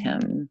with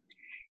him.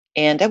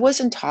 And I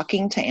wasn't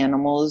talking to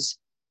animals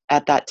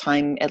at that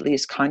time, at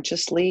least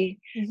consciously,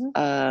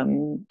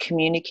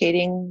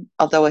 communicating,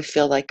 although I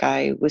feel like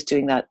I was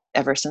doing that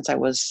ever since I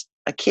was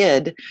a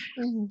kid.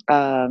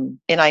 And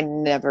I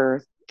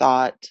never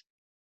thought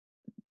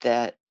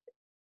that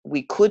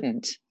we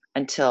couldn't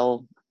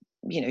until,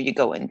 you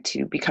go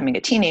into becoming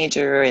a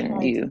teenager,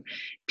 and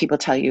people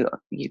tell you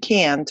you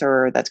can't,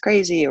 or that's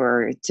crazy,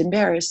 or it's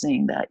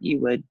embarrassing that you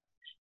would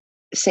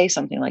say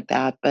something like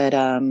that. But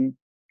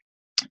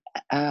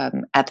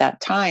at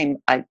that time,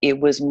 it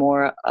was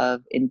more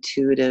of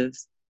intuitive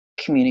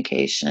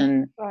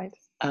communication. Right.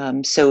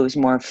 So it was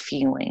more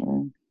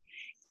feeling.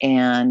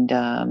 And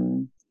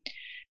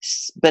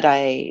but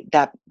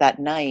that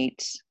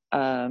night,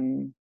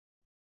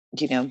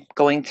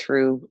 going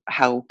through,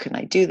 how can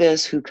I do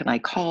this? Who can I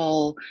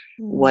call?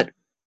 What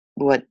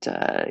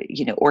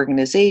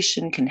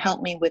organization can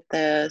help me with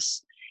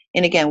this?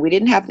 And again, we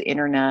didn't have the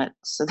internet,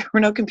 so there were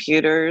no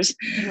computers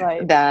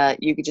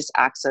that you could just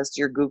access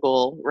your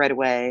Google right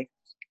away.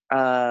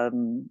 I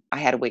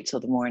had to wait till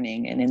the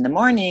morning, and in the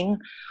morning,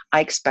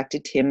 I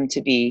expected him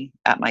to be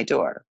at my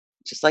door,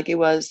 just like he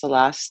was the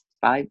last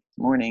 5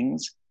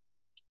 mornings,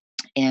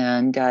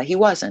 and he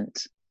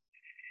wasn't.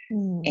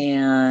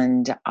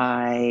 And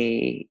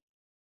I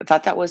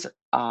thought that was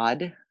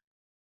odd,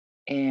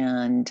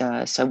 and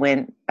so I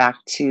went back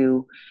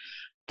to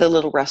the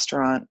little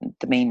restaurant,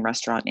 the main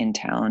restaurant in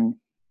town,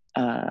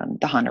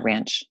 the Hana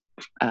Ranch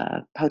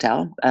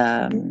hotel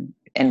and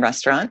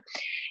restaurant.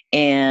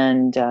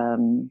 And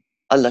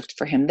I looked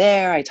for him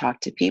there. I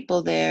talked to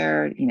people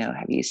there,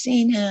 have you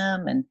seen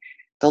him? And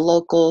the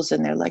locals,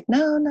 and they're like,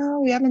 no,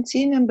 we haven't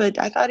seen him, but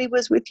I thought he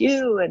was with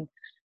you.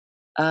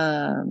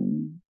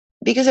 And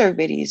because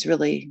everybody is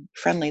really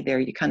friendly there,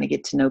 you kind of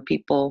get to know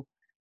people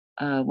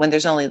when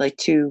there's only like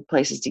two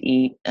places to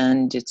eat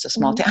and it's a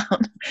small Mhm.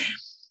 town.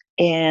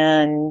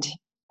 And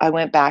I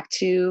went back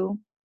to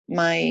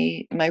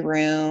my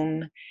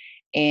room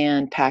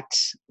and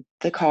packed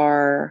the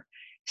car,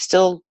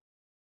 still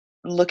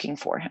looking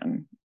for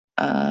him.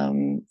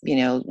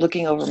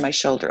 Looking over my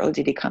shoulder. Oh,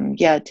 did he come?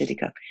 Yeah, did he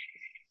come?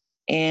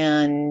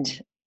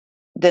 And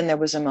then there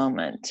was a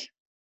moment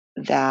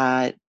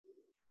that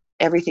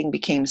everything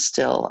became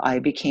still. I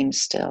became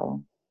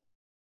still.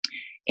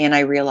 And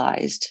I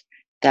realized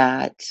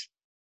that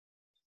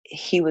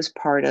he was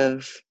part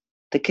of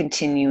the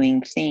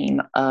continuing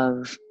theme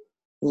of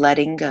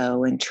letting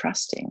go and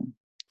trusting.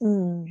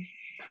 Mm.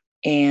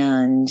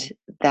 And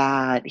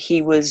that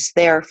he was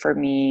there for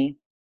me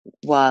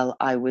while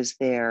I was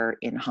there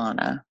in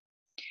Hana.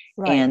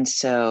 Right. And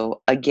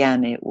so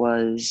again, it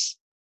was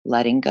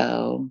letting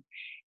go.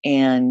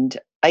 And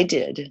I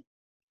did.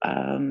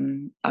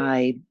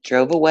 I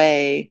drove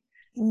away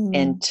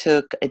and Mm.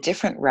 took a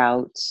different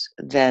route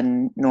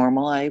than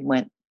normal. I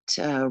went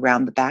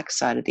around the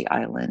backside of the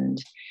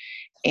island.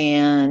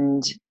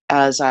 And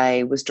as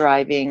I was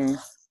driving,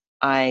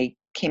 I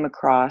came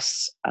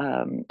across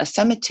a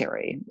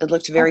cemetery. It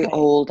looked very Okay.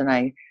 old, and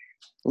I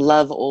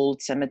love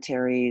old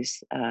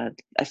cemeteries.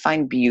 I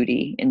find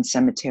beauty in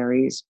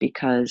cemeteries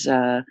because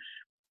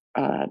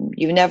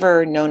you've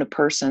never known a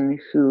person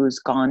who's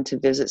gone to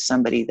visit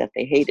somebody that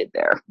they hated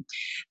there.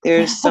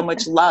 There's so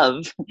much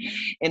love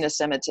in a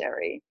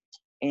cemetery.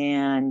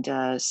 And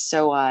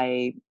so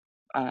I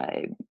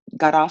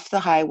got off the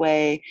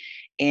highway,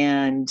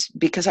 and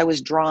because I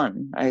was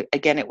drawn,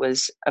 again, it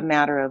was a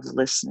matter of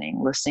listening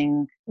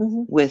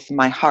Mhm. with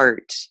my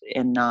heart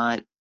and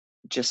not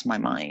just my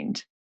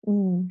mind.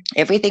 Mm.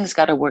 Everything's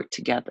got to work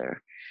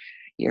together.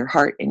 Your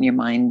heart and your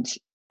mind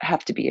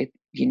have to be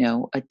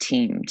a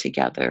team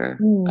together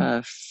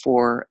Mm.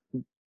 for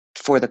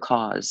the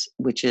cause,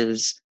 which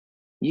is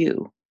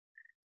you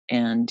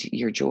and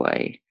your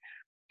joy.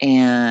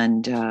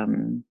 And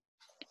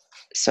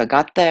so I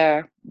got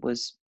there,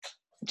 was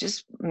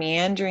just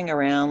meandering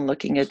around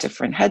looking at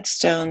different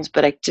headstones,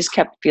 but I just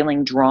kept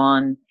feeling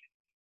drawn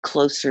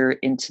closer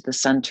into the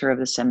center of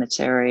the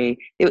cemetery.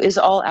 It was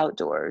all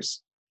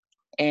outdoors.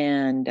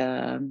 And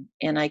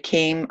I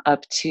came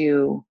up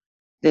to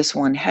this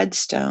one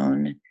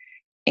headstone,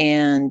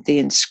 and the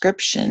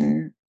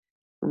inscription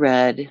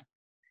read,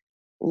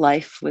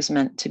 "Life was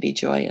meant to be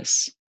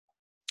joyous."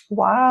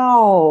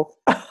 Wow.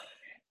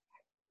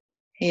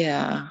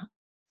 Yeah,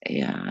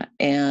 yeah.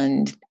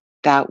 And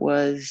that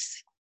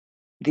was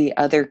the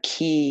other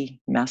key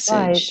Right.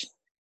 message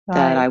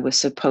that Right. I was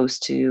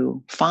supposed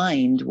to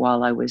find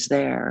while I was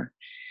there.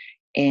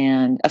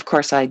 And of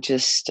course,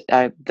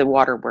 the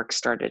waterworks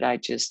started.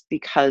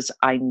 Because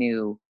I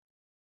knew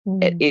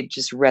Mm. it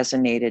just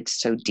resonated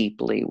so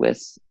deeply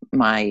with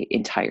my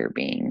entire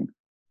being.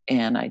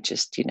 And I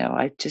just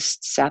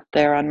sat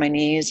there on my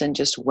knees and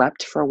just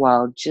wept for a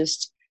while,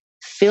 just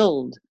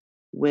filled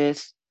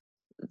with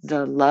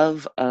the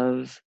love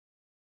of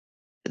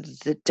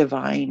the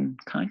divine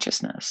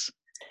consciousness.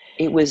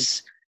 It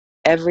was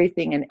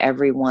everything and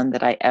everyone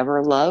that I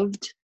ever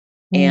loved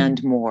and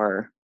Mm.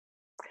 more.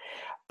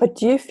 But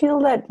do you feel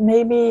that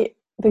maybe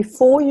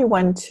before you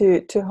went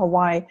to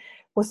Hawaii,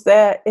 was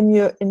there in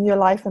your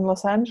life in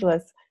Los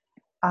Angeles,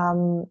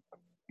 um,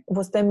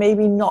 was there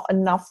maybe not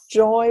enough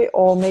joy,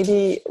 or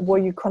maybe were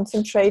you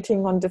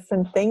concentrating on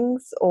different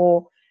things,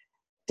 or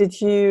did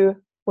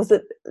you was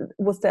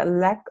there a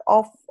lack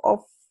of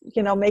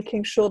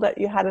making sure that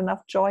you had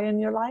enough joy in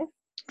your life?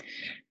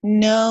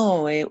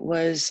 No, it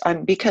was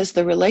because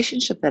the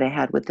relationship that I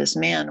had with this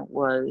man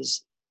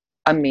was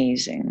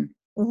amazing.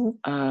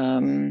 Mm-hmm.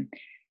 Um,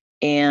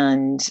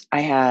 and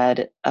I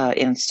had,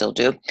 and still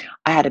do,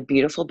 I had a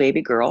beautiful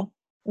baby girl.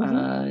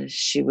 Mm-hmm.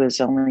 She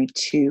was only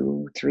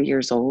 3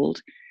 years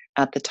old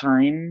at the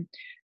time.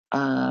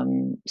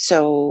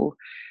 So,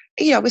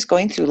 I was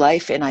going through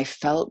life and I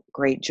felt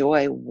great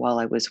joy while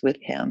I was with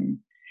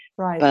him.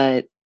 Right.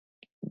 But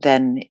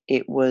then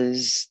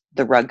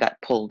the rug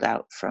got pulled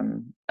out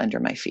from under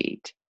my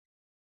feet.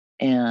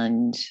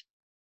 And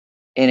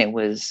it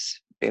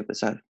was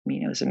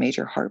a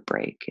major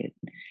heartbreak.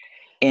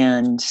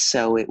 And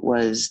so it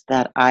was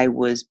that I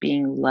was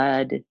being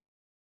led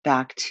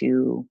back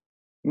to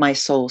my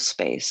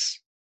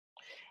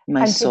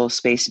my And to soul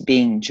space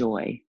being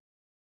joy.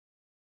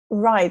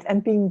 right,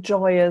 and being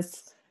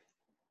joyous,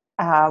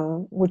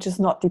 which is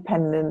not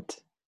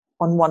dependent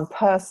on one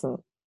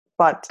person,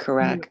 but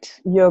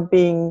Correct. you're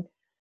being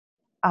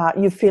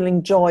you're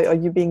feeling joy, or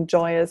you're being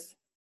joyous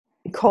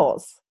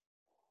because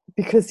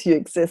you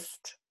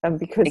exist and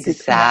because you connect.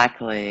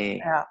 Exactly.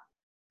 Yeah.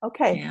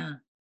 Okay, Yeah.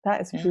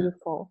 that is Yeah.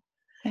 beautiful.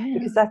 Yeah.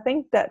 Because I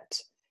think that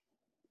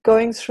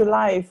going through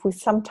life, we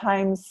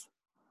sometimes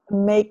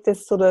make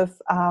this sort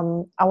of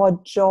our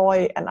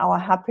joy and our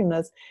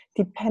happiness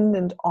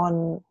dependent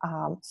on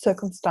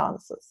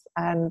circumstances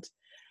and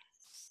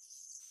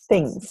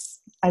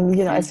things, and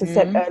as you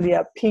said Mm-hmm.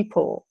 earlier,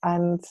 people,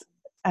 and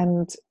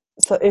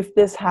So if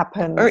this Or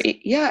happens,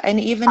 and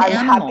even I'm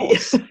happy.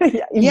 animals.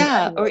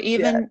 Yeah, even Or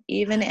animals, yeah.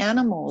 even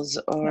animals,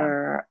 Yeah.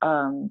 or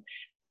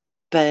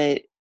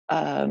but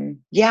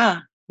yeah.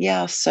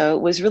 So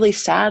it was really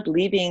sad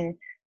leaving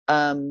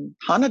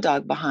Hana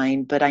Dog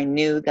behind, but I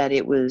knew that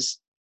it was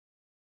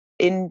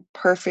in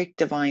perfect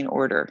divine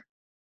order,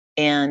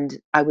 and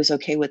I was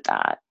okay with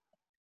that.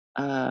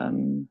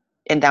 And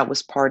that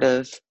was part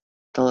of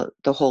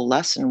the whole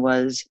lesson,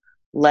 was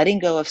letting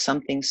go of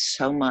something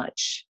so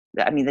much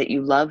that, I mean, that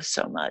you love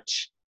so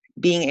much,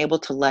 being able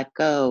to let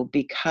go,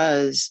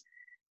 because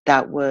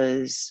that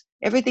was,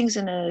 everything's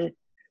in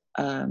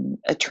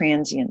a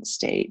transient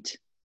state.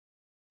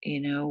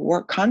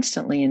 We're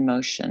constantly in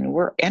motion,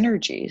 we're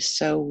energies,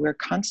 so we're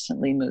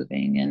constantly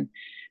moving, and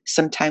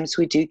sometimes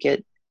we do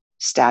get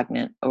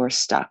stagnant or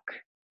stuck.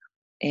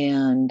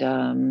 And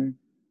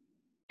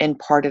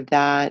part of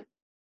that,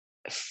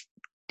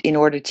 in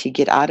order to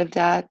get out of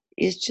that,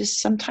 is just,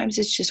 sometimes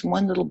it's just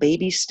one little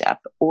baby step,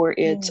 or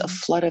it's a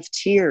flood of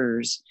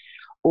tears,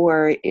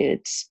 or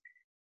it's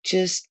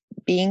just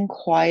being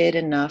quiet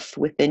enough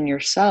within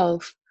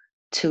yourself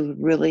to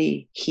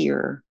really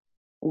hear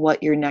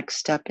what your next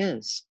step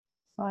is.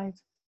 Right.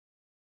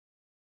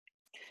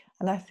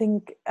 And I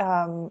think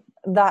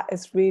that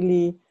is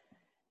really,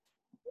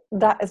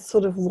 that is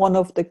sort of one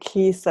of the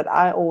keys that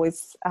I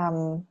always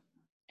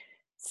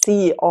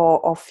see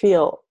or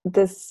feel,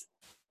 this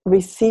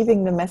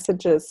receiving the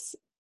messages,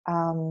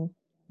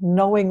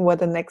 knowing where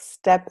the next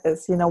step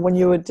is. When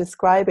you were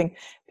describing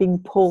being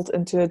pulled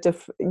into a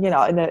different,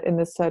 in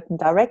a certain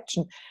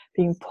direction,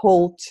 being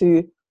pulled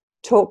to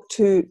talk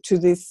to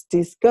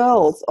these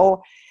girls,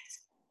 or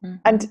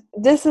and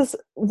this is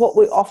what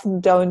we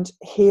often don't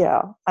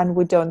hear and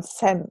we don't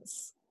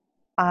sense.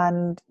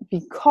 And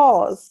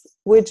because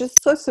we're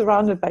just so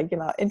surrounded by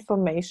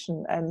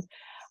information and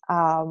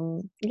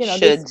this,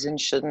 Shoulds and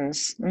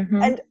shouldn'ts.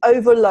 and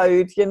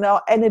overload,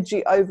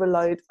 energy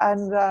overload.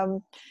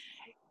 And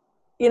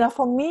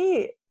for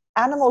me,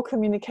 animal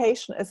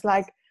communication is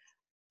like,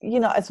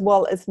 as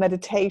well as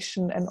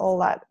meditation and all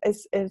that,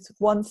 is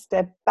one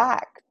step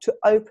back to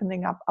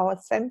opening up our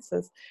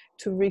senses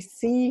to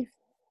receive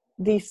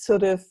these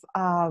sort of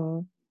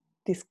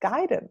this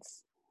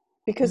guidance.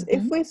 Because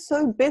if we're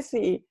so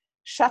busy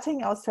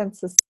shutting our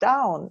senses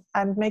down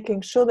and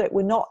making sure that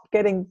we're not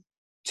getting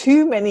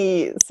too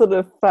many sort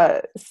of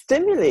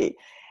stimuli,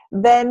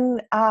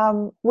 then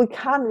we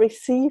can't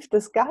receive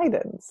this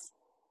guidance.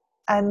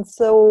 And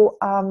so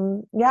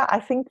I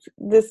think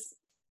this,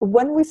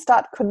 when we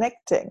start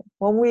connecting,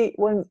 when we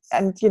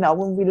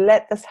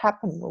let this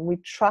happen, when we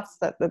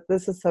trust that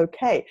this is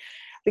okay,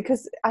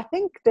 because I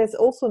think there's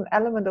also an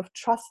element of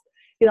trust,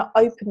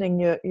 opening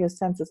your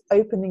senses,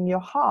 opening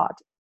your heart,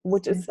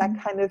 which is that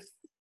kind of,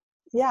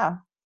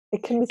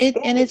 it can be scary.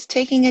 And it's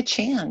taking a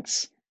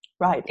chance.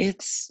 Right.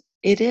 It's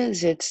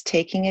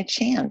taking a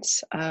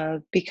chance,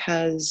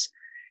 because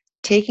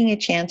taking a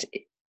chance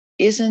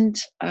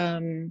isn't,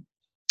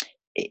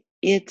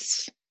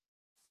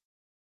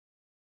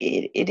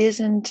 it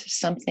isn't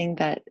something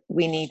that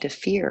we need to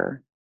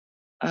fear.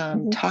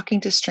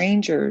 Talking to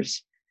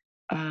strangers,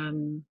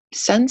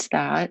 sense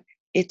that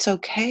it's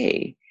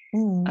okay,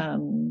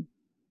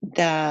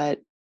 that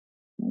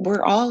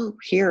we're all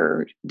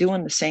here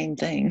doing the same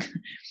thing.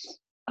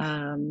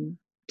 Some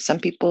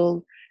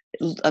people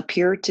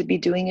appear to be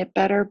doing it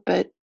better,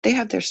 but they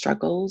have their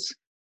struggles.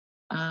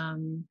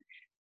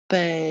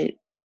 But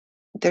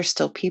they're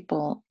still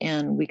people,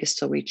 and we can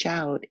still reach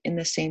out. And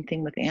the same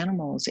thing with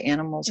animals.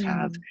 Animals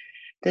have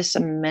this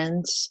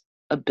immense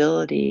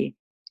ability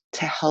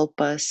to help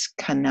us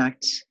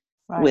connect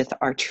with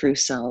our true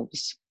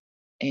selves,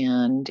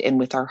 and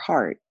with our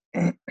heart.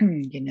 And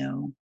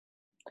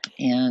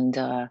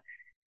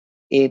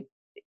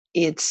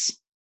it's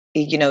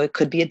it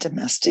could be a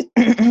domestic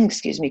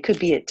excuse me, it could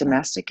be a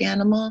domestic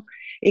animal.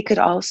 It could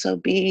also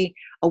be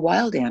a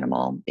wild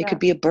animal. It could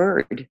be a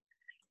bird,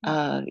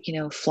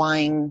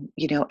 flying,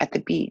 at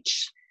the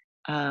beach,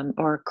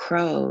 or a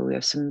crow.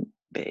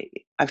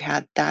 I've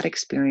had that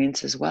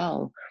experience as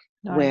well,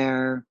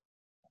 where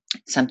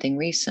something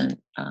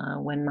recent,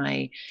 when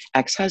my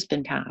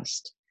ex-husband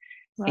passed,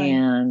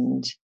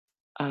 and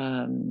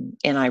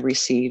I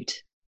received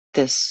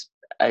this,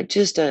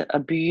 just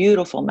a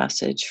beautiful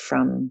message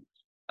from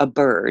a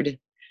bird,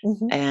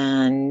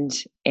 and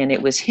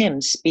it was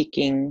him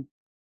speaking,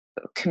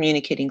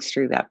 communicating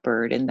through that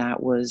bird, and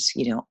that was,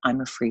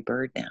 I'm a free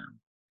bird now.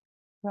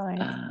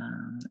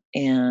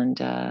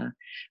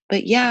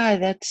 But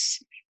yeah,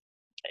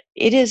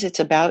 it's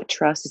about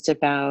trust. It's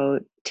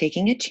about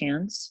taking a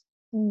chance,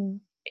 and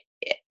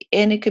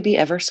it could be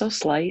ever so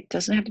slight. It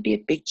doesn't have to be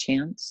a big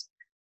chance,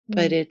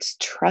 but it's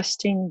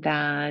trusting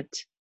that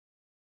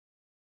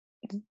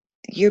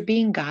you're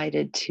being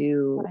guided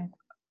to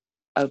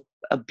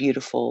a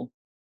beautiful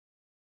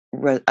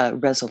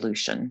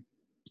resolution.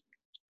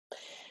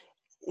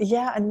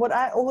 Yeah, and what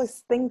I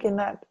always think in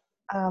that,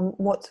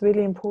 what's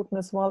really important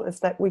as well, is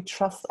that we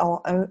trust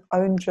our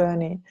own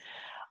journey,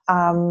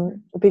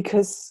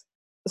 because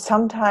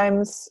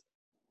sometimes,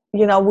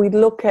 we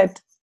look at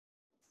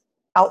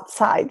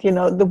outside,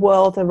 the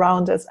world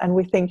around us, and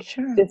we think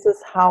Sure. this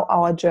is how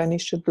our journey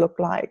should look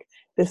like.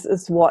 This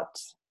is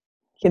what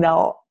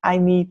I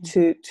need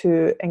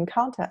to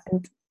encounter.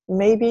 And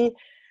maybe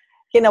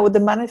with the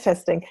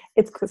manifesting,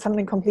 it's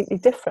something completely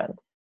different.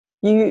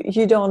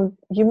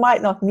 You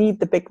might not need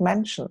the big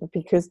mansion,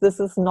 because this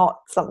is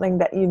not something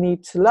that you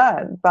need to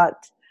learn,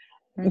 but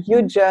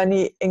your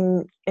journey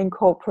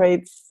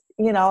incorporates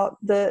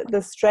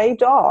the stray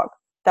dog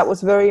that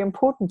was very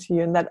important to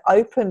you, and that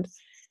opened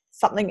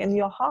something in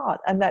your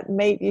heart, and that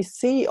made you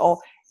see, or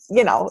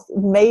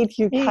made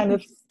you kind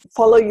of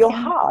follow your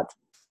heart.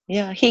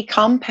 Yeah, he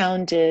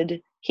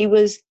compounded. He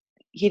was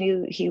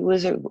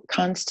a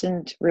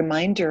constant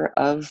reminder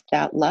of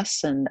that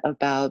lesson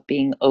about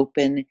being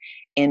open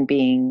and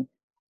being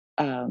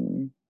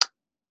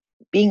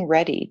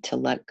ready to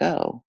let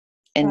go,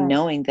 and Right.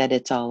 knowing that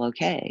it's all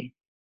okay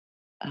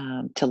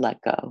to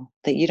let go,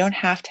 that you don't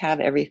have to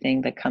have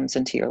everything that comes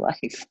into your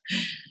life.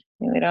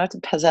 You don't have to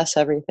possess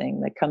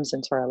everything that comes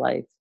into our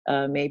life.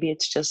 Maybe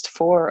it's just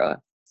for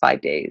 5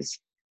 days.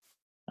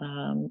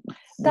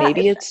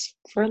 Maybe it's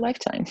for a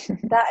lifetime.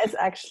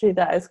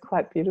 that is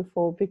quite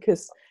beautiful,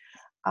 because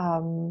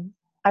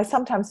I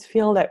sometimes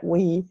feel that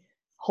we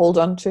hold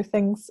on to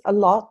things a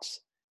lot,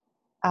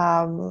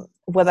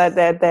 whether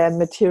they're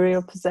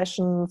material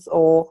possessions,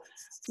 or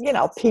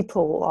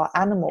people or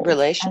animals,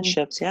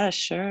 Relationships, yeah,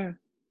 sure.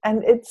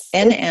 and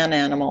and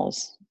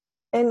animals.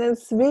 And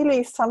it's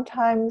really,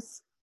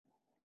 sometimes,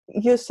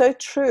 you're so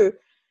true.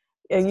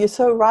 You're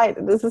so right.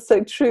 This is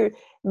so true,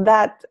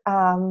 that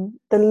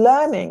the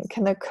learning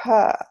can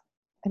occur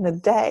in a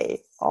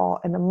day, or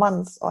in a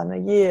month, or in a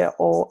year,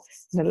 or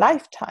in a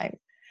lifetime.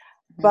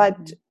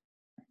 But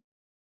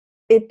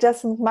it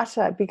doesn't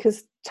matter,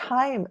 because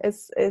time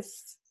is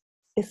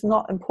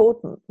not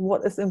important.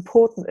 What is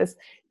important is,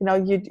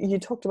 you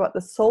talked about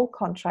the soul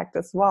contract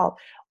as well.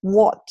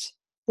 What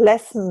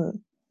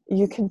lesson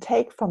you can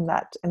take from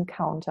that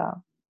encounter?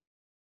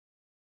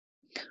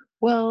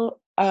 Well,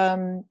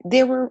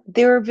 there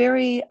were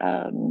very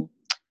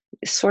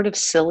sort of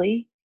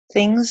silly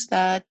things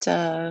that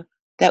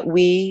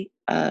we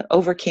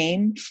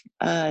overcame,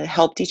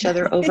 helped each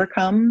other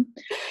overcome,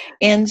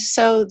 and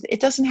so it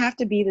doesn't have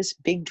to be this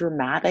big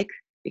dramatic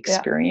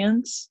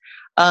experience.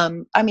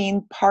 I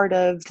mean, part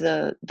of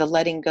the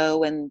letting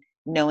go and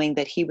knowing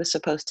that he was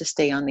supposed to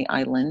stay on the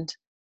island,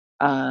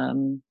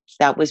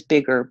 that was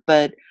bigger.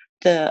 But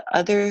the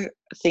other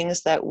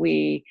things that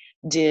we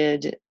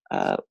did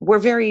were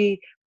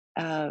very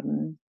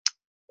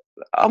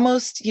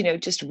almost,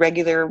 just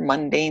regular,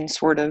 mundane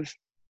sort of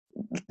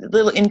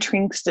little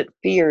intrinsic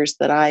fears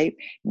that I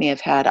may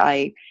have had.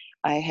 I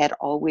had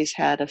always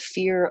had a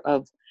fear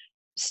of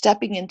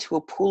stepping into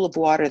a pool of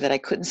water that I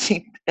couldn't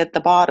see at the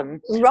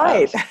bottom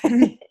Right. of.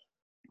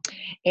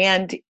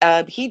 And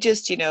he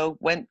just,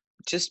 went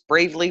just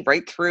bravely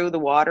right through the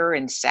water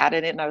and sat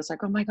in it. And I was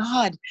like, oh my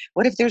God,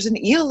 what if there's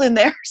an eel in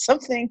there or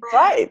something?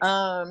 Right.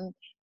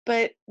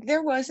 But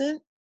there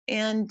wasn't.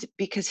 And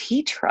because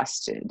he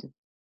trusted.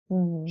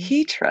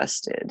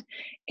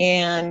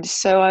 And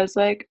so I was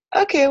like,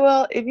 okay,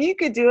 well, if you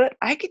could do it,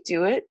 I could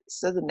do it.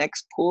 So the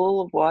next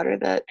pool of water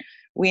that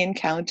we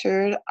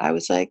encountered, I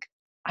was like,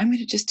 I'm going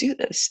to just do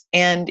this.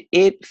 And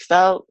it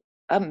felt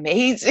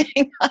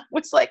amazing. I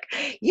was like,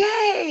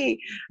 yay.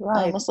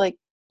 Right. Almost like,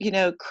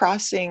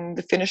 crossing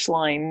the finish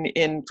line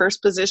in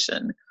first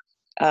position.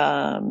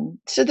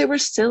 So there were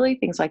silly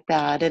things like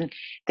that. And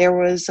there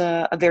was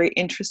a very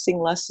interesting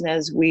lesson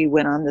as we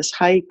went on this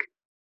hike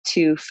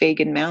to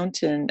Fagan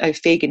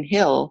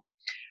Hill,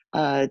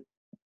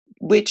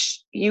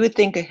 which you would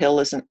think a hill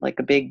isn't like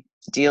a big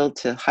deal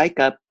to hike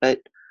up, but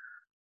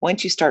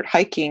once you start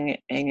hiking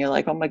and you're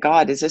like, oh my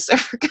God, is this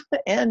ever going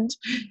to end?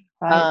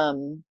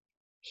 Right.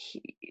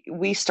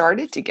 We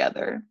started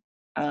together,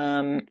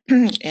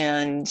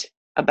 and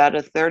about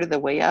a third of the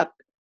way up,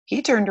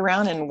 he turned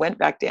around and went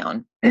back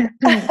down to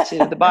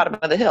the bottom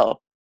of the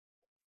hill.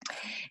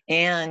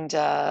 And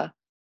so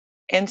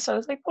I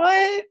was like,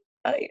 what?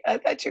 I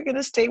thought you were going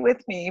to stay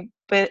with me.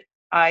 But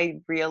I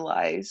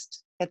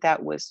realized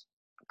that was,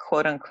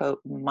 quote unquote,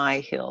 my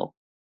hill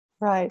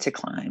to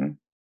climb.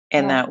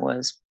 And that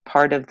was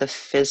part of the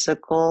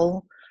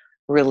physical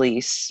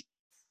release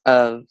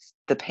of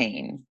the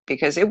pain,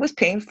 because it was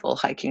painful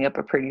hiking up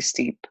a pretty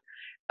steep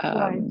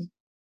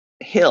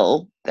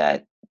hill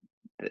that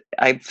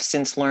I've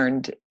since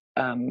learned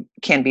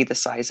can be the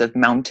size of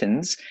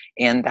mountains.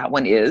 And that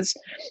one is.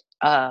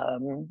 But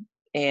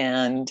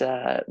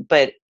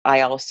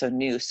I also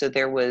knew, so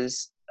there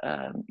was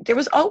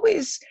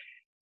always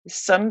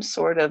some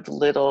sort of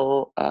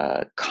little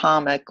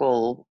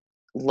comical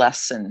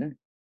lesson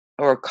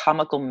or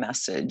comical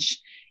message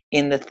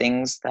in the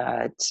things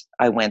that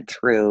I went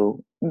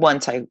through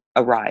once I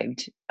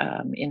arrived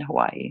in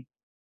Hawaii.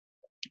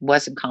 It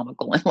wasn't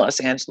comical in Los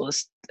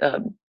Angeles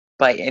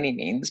by any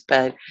means,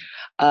 but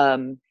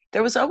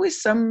there was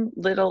always some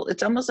little,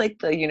 it's almost like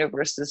the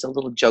universe is a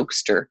little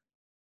jokester.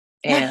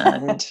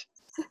 And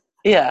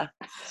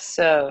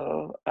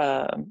so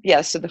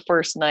the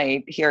first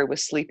night here I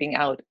was sleeping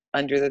out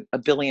under a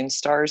billion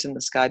stars in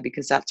the sky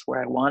because that's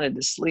where I wanted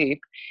to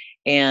sleep.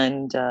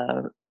 And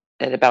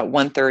at about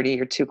 1:30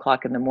 or 2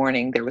 o'clock in the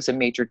morning, there was a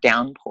major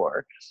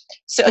downpour.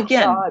 So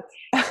again,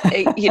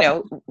 you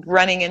know,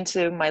 running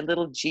into my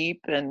little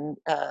Jeep and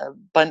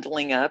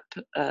bundling up,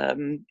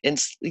 and,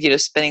 you know,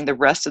 spending the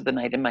rest of the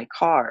night in my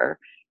car.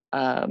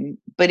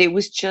 But it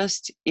was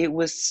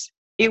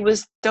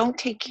don't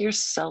take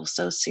yourself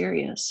so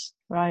serious.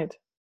 Right.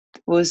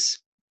 Was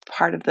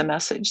part of the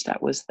message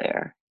that was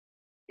there.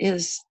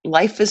 Is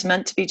life is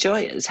meant to be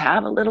joyous.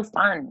 Have a little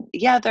fun.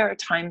 Yeah, there are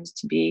times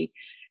to be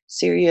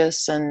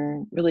serious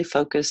and really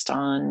focused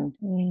on,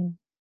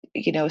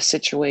 you know, a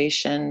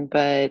situation,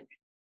 but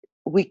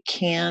we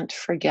can't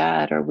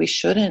forget, or we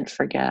shouldn't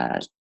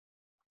forget,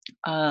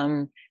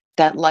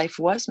 that life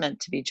was meant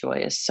to be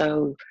joyous.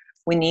 So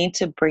we need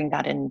to bring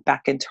that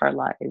back into our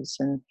lives.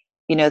 And,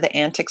 you know, the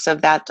antics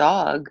of that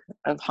dog,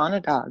 of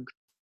Hana Dog,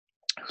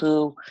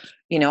 who,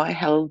 you know, I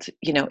held,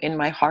 you know, in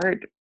my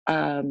heart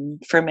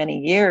for many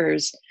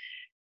years,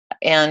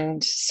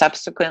 and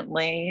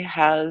subsequently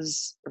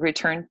has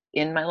returned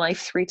in my life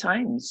 3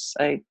 times,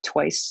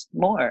 twice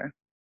more.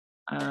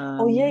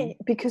 Oh yeah,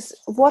 because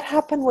what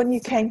happened when you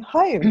came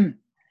home?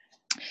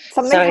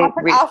 Something So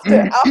happened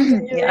after you oh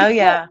returned,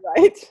 yeah,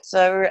 right?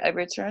 so I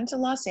returned to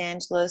Los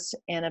Angeles,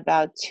 and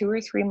about 2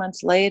 or 3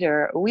 months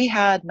later,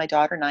 my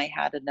daughter and I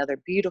had another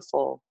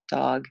beautiful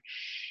dog,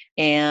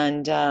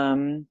 and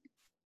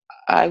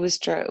I was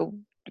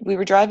we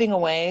were driving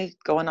away,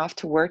 going off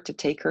to work to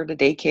take her to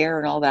daycare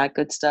and all that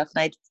good stuff,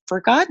 and I'd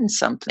forgotten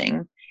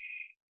something.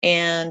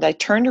 And I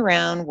turned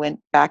around, went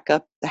back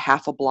up the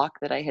half a block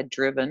that I had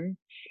driven,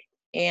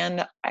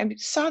 and I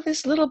saw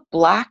this little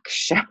black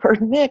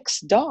shepherd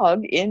mix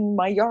dog in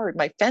my yard,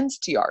 my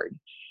fenced yard.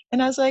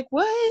 And I was like,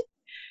 what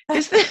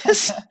is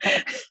this?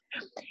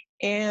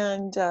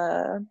 And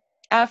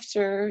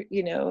after,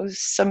 you know,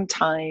 some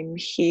time,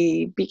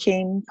 he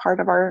became part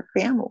of our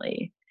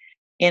family.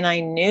 And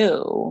I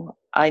knew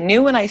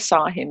when I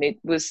saw him, it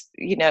was,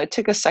 you know, it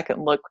took a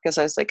second look, because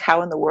I was like,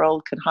 how in the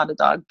world could Hana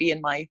Dog be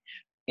in my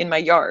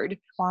yard?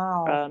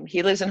 Wow.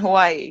 He lives in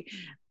Hawaii,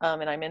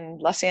 and I'm in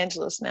Los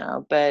Angeles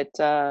now. But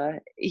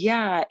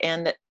yeah,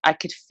 and I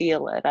could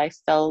feel it. I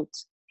felt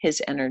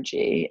his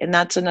energy. And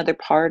that's another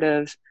part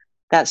of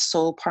that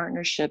soul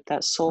partnership,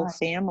 that soul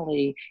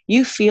family.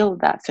 You feel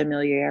that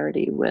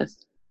familiarity with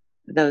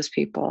those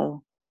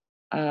people,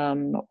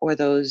 or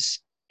those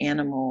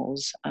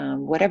animals,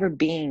 whatever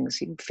beings.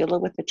 You can feel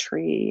it with a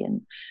tree.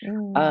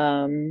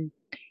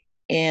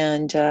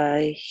 And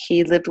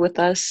he lived with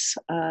us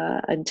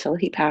until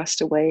he passed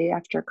away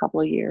after a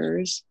couple of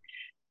years.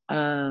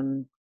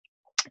 And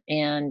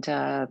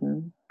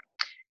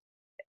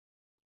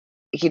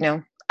you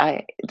know,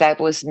 that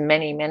was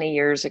many, many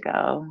years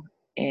ago.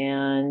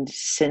 And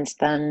since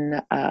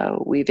then,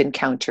 we've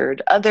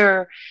encountered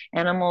other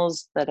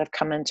animals that have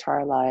come into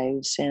our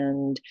lives.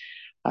 And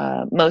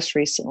most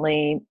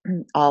recently,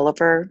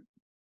 Oliver,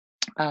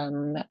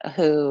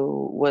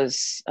 who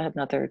was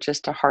another,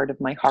 just a heart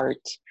of my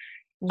heart,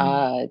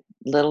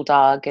 little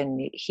dog,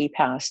 and he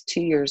passed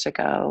 2 years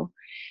ago.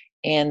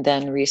 And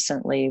then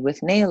recently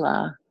with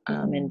Nayla,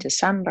 in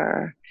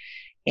December.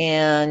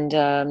 And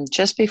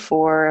just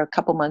a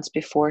couple months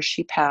before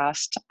she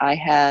passed, I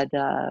had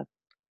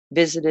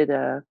visited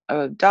a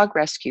dog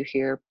rescue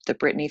here, the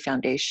Brittany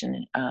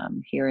Foundation,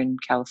 here in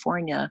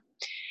California,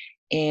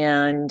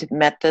 and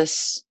met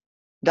this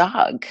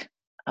dog.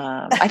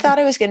 I thought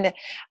I was gonna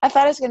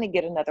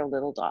get another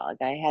little dog.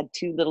 I had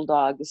 2 little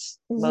dogs,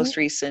 most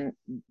recent,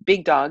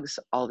 big dogs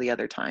all the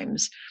other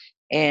times.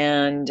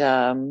 And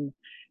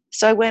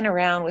so I went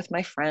around with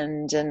my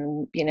friend,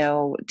 and, you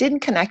know,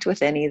 didn't connect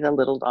with any of the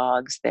little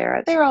dogs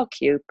there. They're all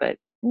cute, but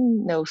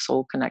no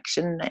soul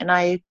connection.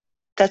 And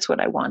that's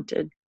what I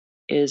wanted,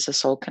 is a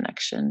soul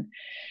connection.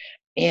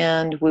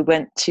 And we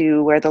went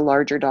to where the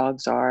larger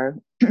dogs are.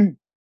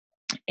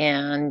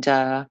 And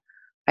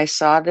I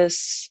saw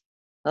this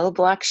little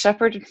black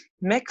shepherd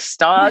mix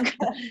dog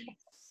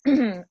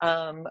in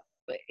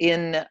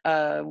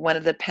one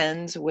of the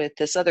pens with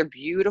this other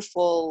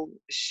beautiful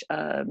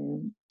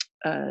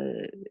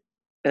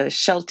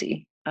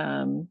Sheltie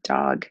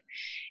dog.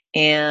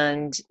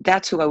 And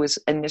that's who I was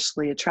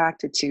initially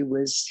attracted to.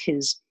 Was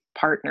his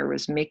partner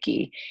was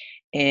Mickey.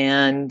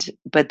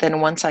 But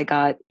then once I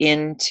got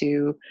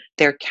into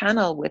their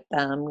kennel with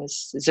them,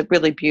 is a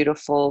really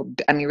beautiful,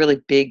 I mean,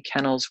 really big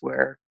kennels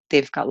where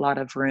they've got a lot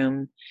of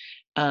room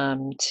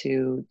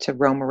to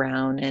roam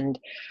around. And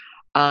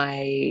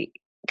I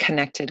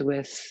connected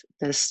with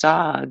this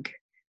dog,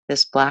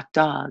 this black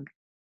dog,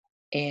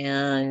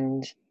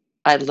 and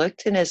I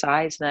looked in his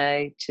eyes, and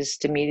I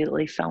just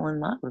immediately fell in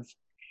love.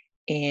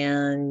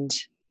 And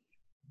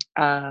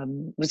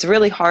it was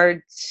really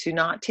hard to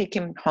not take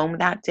him home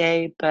that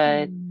day,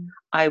 but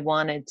I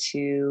wanted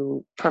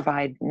to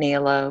provide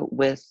Nayla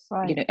with,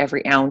 you know,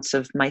 every ounce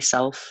of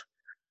myself,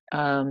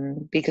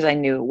 because I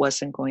knew it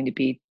wasn't going to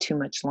be too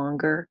much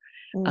longer,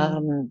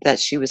 that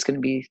she was going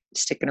to be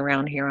sticking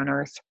around here on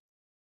Earth.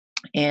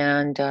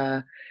 And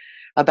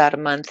about a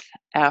month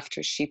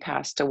after she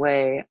passed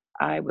away,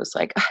 I was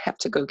like, I have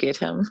to go get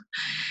him.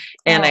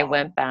 And I Oh,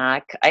 went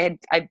back. I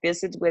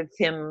visited with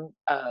him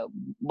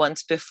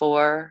once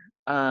before,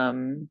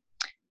 in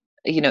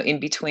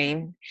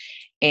between.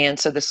 And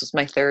so this was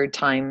my third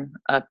time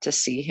up to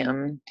see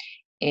him.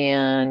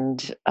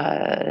 And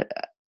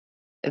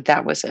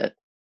that was it.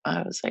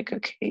 I was like,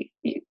 okay,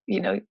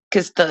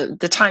 because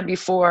the time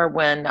before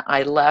when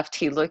I left,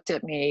 he looked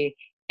at me,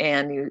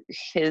 and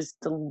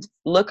the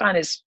look on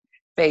his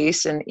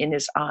face and in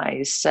his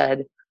eyes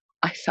said,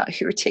 "I thought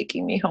you were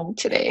taking me home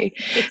today."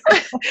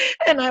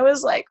 And I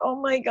was like,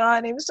 "Oh my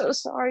God, I'm so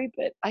sorry,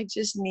 but I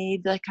just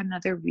need like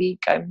another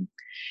week."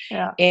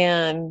 yeah.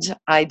 And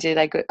I did.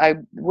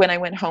 When I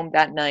went home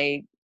that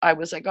night, I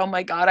was like, "Oh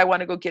my God, I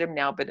want to go get him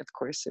now." But of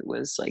course, it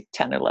was like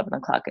 10 or 11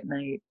 o'clock at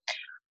night.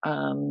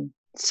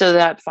 So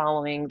that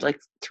following, like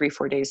 3,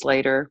 4 days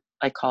later,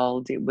 I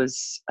called. It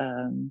was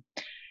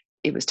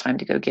time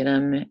to go get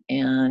him,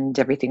 and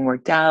everything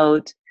worked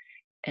out.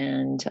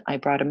 And I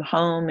brought him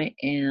home,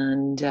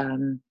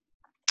 and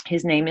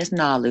his name is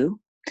Nalu,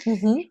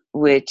 Mm-hmm.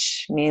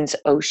 which means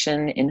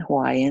ocean in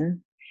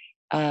Hawaiian.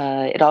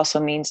 It also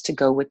means to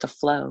go with the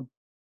flow,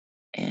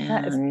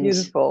 That is and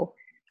beautiful.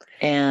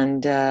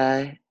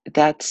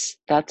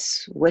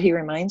 that's what he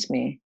reminds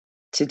me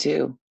to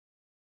do.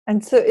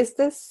 And so, is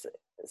this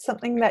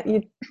something that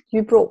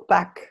you brought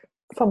back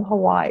from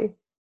Hawaii,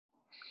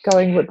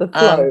 going with the Um,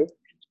 flow?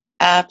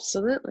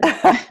 Absolutely.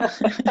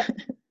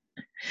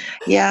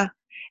 Yeah.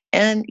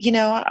 And,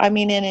 I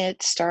mean, and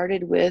it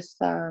started with,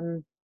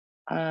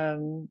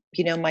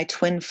 my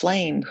twin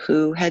flame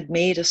who had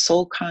made a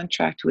soul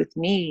contract with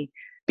me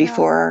Yeah.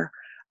 before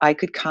I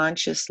could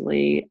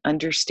consciously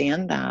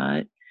understand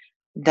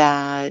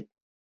that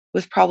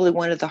was probably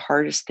one of the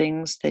hardest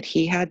things that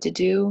he had to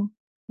do.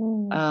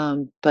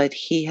 Mm, But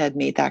he had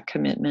made that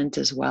commitment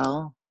as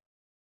well,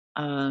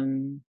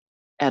 um,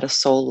 at a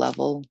soul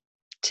level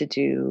to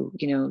do,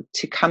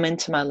 to come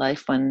into my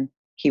life when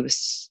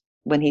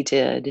he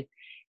did,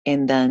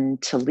 and then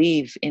to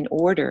leave in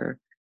order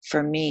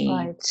for me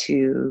right.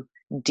 to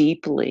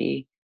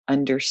deeply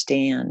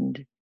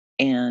understand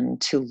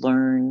and to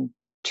learn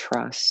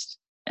trust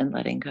and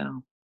letting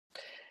go.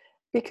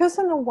 Because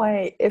in a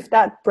way, if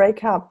that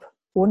breakup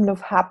wouldn't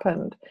have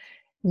happened,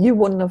 you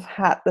wouldn't have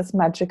had this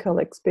magical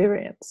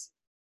experience.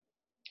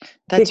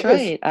 That's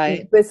Because right.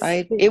 I this,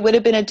 I it would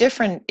have been a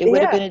different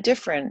yeah,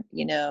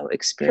 trip.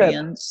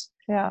 experience.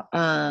 Yeah.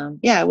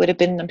 Yeah, it would have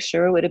been, I'm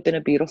sure it would have been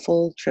a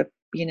beautiful trip.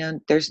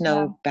 There's Yeah.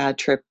 no bad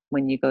trip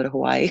when you go to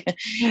Hawaii.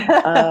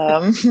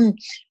 um,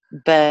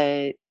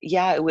 but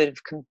yeah, it would have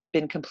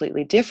been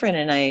completely different.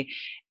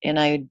 And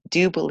I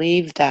do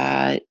believe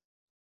that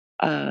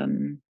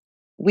um,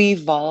 we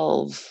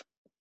evolve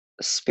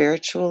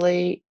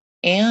spiritually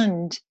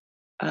and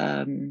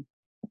um,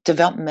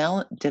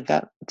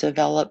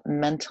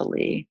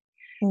 developmentally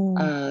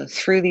Mm,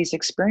 through these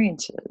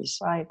experiences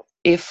right.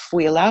 if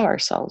we allow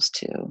ourselves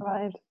to.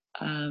 Right.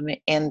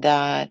 And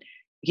that,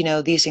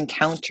 these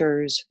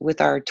encounters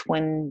with our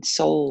twin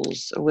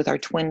souls, with our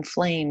twin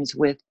flames,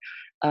 with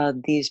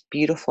these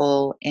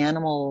beautiful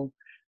animal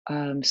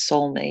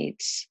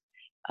soulmates,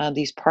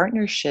 these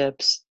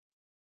partnerships,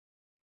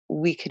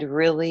 we could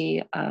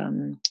really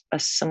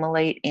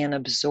assimilate and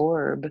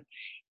absorb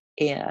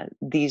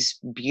these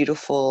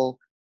beautiful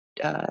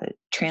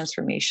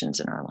transformations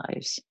in our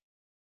lives.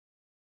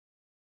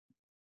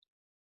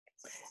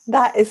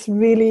 That is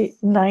really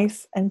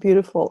nice and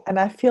beautiful. And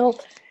I feel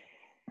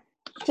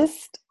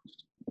just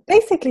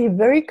basically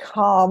very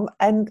calm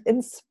and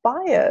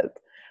inspired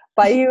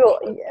by you.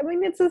 I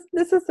mean, this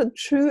is a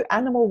true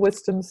animal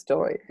wisdom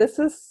story. This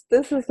is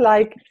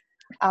like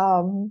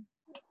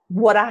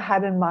what I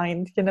had in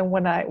mind,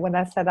 when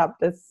I set up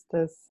this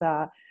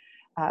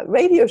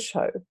radio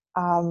show.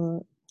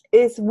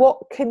 Is what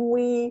can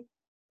we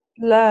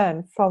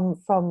learn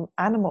from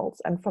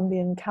animals and from the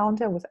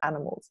encounter with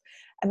animals?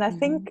 And I Mhm.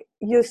 think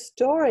your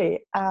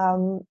story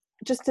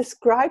just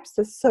describes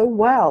this so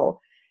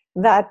well,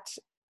 that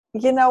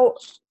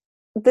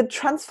the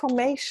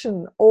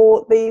transformation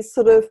or the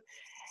sort of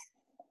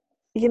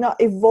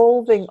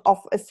evolving of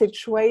a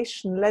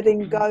situation,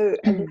 letting go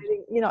and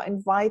letting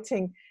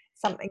inviting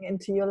something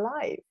into your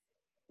life.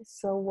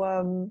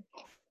 So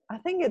I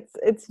think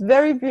it's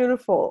very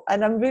beautiful,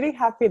 and I'm really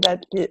happy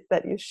that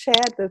you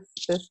shared this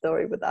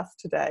story with us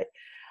today.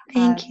 and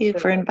Thank you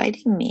for uh,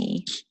 inviting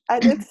me.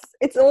 and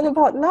it's all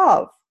about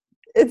love.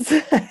 It's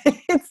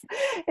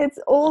it's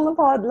all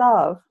about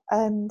love.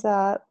 And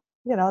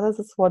this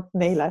is what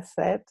Naila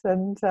said.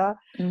 And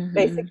Hmm.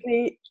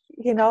 basically,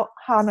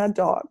 Hana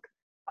Dog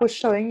was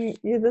showing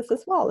you this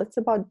as well. It's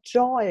about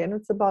joy, and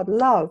it's about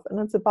love, and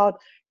it's about Oh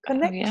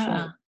connection.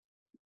 yeah,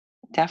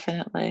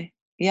 definitely.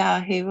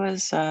 Yeah, he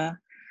was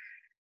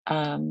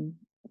um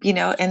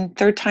and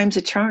third time's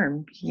a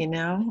charm.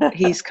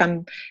 He's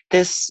come,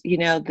 this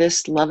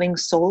loving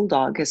soul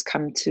dog has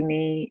come to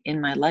me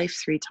in my life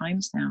 3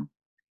 times now.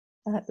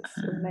 That's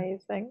uh,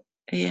 amazing.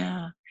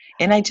 yeah.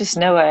 And I just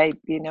know,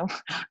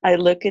 I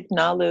look at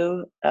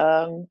Nalu,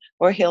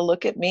 or he'll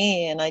look at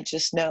me, and I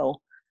just know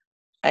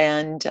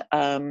And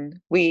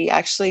we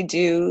actually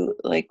do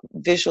like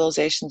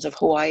visualizations of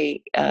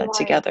Hawaii Right.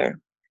 together.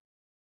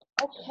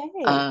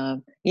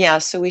 Okay. Yeah,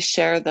 so we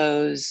share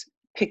those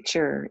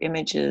picture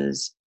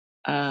images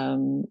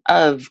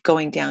of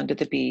going down to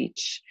the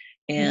beach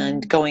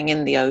and Mm. going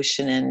in the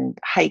ocean and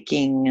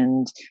hiking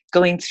and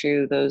going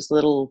through those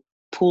little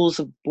pools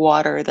of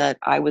water that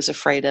I was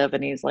afraid of.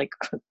 And he's like,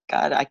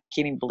 God, I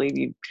can't even believe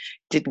you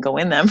didn't go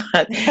in them.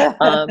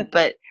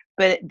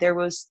 But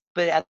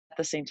at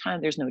the same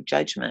time, there's no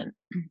judgment,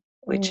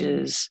 which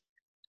Mm. is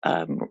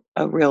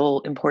a real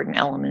important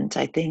element,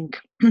 I think,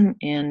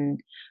 in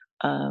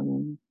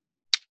um,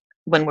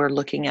 when we're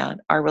looking at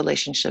our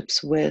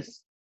relationships with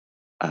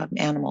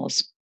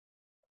animals.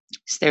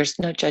 There's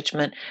no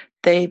judgment.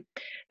 They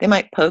they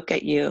might poke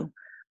at you,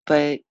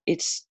 but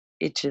it's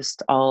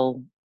just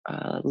all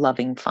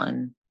loving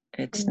fun.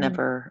 It's Mm.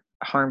 never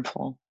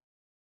harmful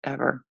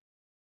ever.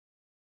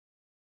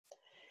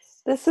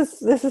 This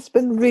has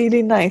been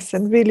really nice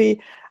and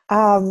really,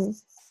 um,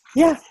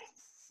 yeah,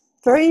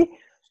 very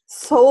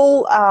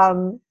soul.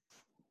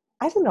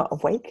 I don't know,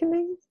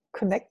 awakening,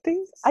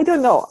 connecting. I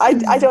don't know. I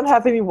Mm, don't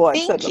have any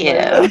words at thank the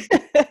moment. you.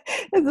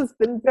 This has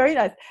been very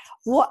nice.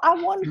 What I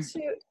want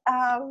to,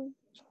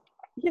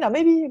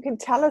 maybe you can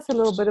tell us a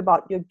little bit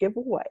about your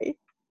giveaway.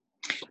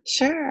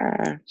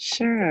 Sure,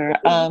 sure.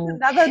 This is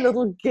another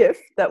little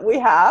gift that we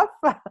have.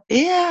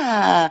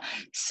 Yeah.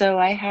 So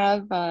I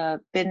have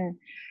been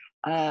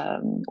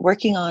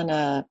working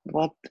on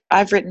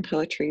I've written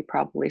poetry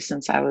probably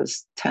since I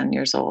was 10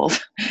 years old.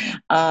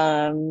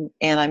 And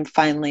I'm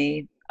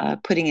finally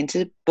putting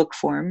into book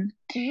form.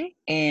 Mhm,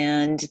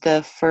 And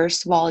the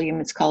first volume,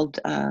 it's called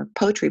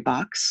Poetry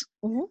Box.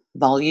 mhm,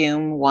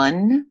 Volume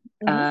one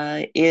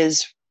mhm.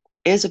 is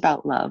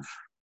about love,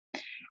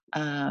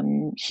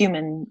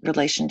 human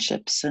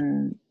relationships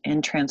and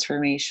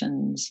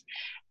transformations.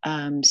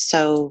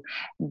 So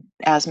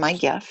as my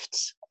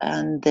gift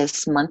on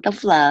this month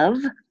of love,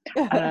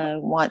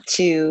 want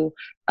to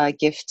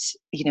gift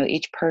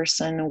each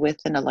person with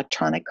an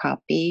electronic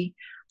copy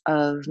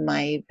of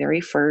my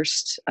very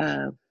first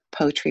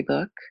poetry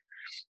book,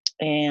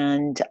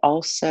 and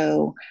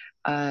also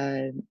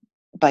uh,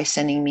 by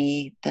sending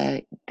me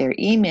their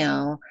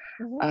email,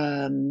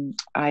 Mhm.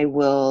 I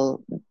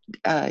will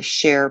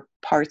share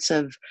parts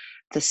of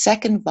the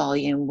second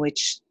volume,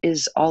 which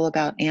is all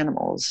about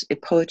animals,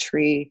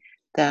 poetry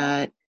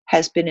that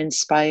has been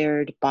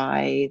inspired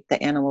by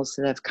the animals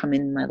that have come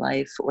in my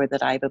life or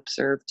that I've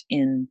observed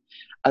in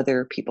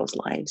other people's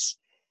lives.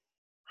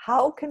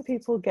 How can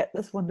people get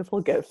this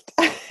wonderful gift?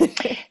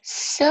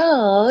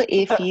 So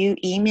if you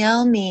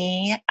email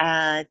me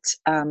at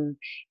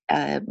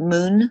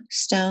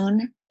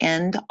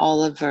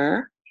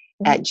moonstoneandoliver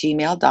at Mhm,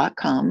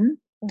 gmail.com,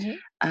 mhm.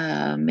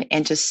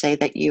 and just say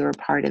that you are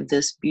part of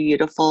this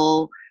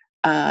beautiful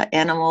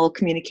animal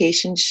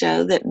communication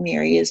show that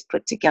Mary has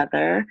put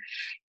together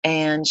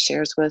and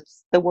shares with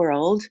the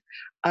world,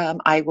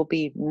 I will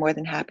be more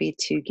than happy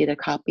to get a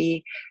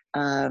copy.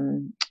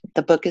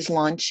 The book is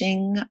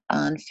launching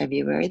on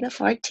February the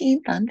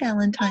 14th on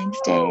Valentine's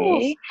Oh,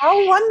 Day.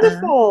 how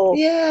wonderful.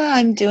 Yeah,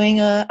 I'm doing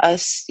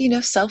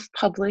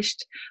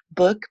self-published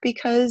book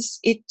because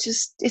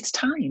it's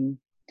time.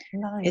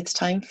 It's Nice.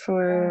 time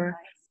Very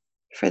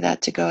for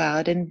that to go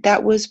out, and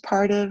that was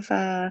part of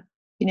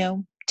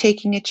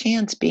taking a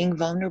chance, being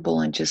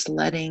vulnerable, and just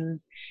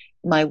letting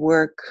my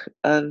work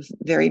of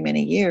very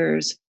many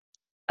years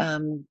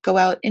go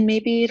out, and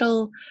maybe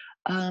it'll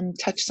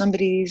touch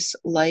somebody's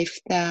life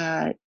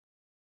that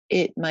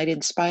it might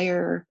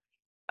inspire,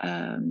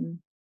 um,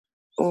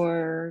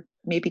 or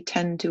maybe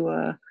tend to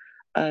a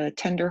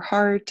tender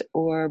heart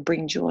or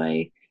bring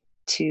joy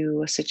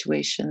to a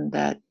situation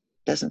that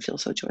doesn't feel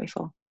so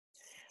joyful.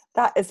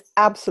 That is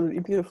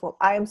absolutely beautiful.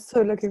 I am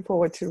so looking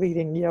forward to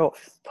reading your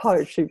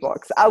poetry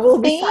books. I will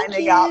be Thank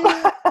signing up.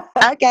 you.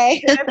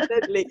 Okay.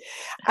 Definitely.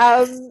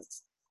 Um,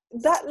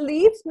 that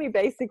leaves me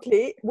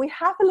basically, we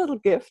have a little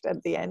gift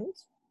at the end.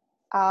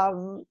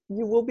 You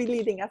will be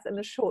leading us in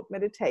a short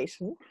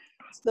meditation. I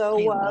So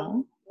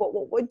will. what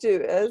we'll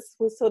do is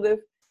we'll sort of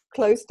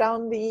close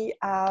down the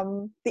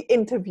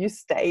interview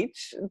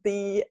stage,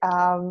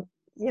 down.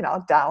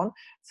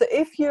 So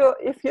if you're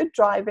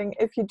driving,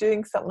 if you're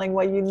doing something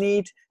where you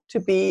need to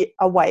be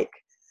awake,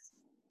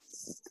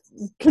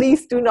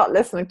 please do not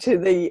listen to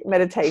the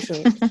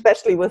meditation,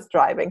 especially with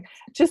driving.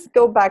 Just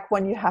go back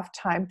when you have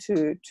time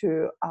to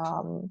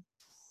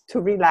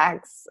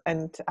relax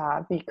and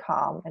be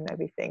calm and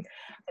everything,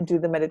 and do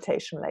the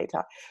meditation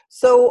later.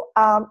 So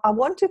I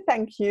want to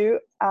thank you,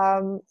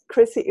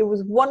 Chrissy. It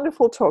was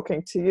wonderful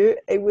talking to you.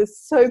 It was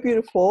so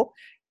beautiful.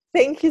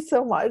 Thank you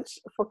so much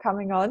for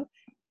coming on.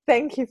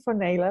 Thank you for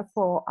Naila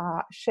for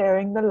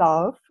sharing the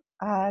love,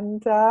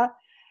 and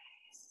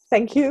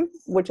thank you,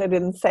 which I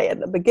didn't say at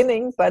the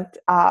beginning, but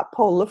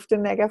Paul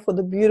Luftenegger for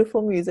the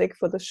beautiful music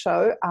for the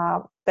show.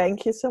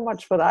 Thank you so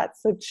much for that.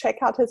 So check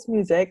out his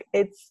music.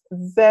 It's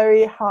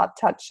very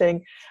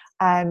heart-touching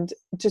and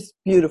just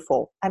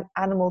beautiful. And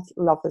animals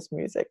love his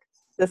music.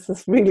 This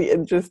is really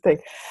interesting.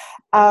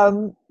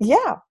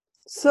 Yeah.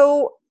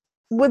 So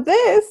with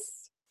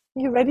this,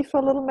 you ready for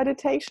a little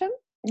meditation?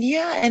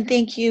 Yeah, and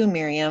thank you,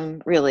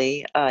 Miriam.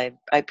 Really, I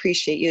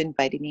appreciate you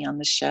inviting me on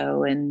the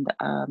show and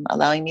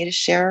allowing me to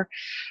share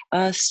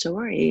a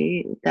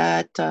story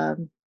that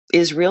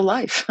is real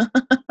life.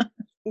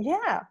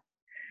 Yeah,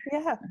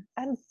 yeah,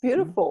 and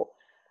beautiful.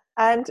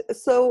 And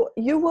so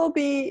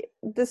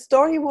the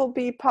story will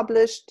be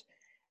published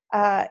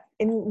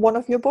in one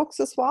of your books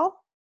as well?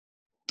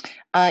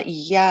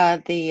 Yeah,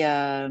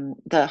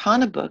 the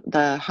Hana book,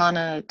 the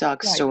Hana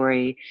dog Right,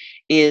 story,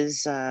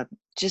 is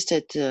just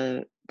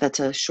that's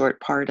a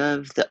short part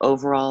of the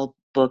overall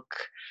book,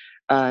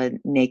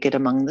 Naked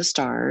Among the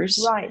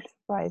Stars, right,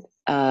 right.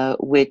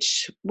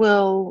 which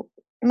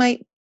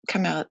might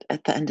come out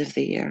at the end of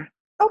the year.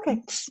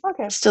 Okay, It's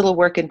okay. still a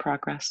work in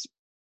progress.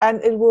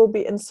 And it will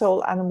be in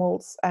Soul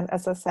Animals. And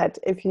as I said,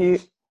 if you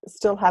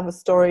still have a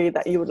story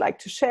that you would like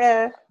to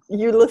share,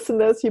 you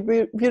listeners, you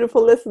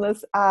beautiful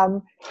listeners,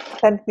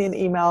 send me an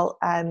email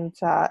and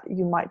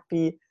you might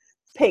be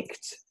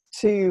picked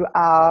to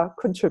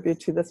contribute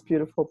to this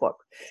beautiful book.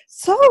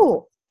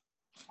 So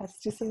let's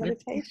do some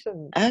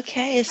meditation.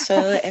 Okay,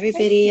 so Thank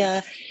everybody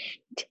you.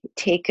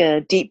 take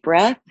a deep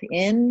breath,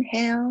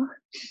 inhale,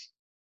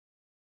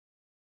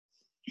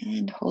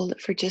 and hold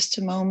it for just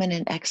a moment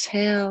and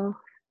exhale.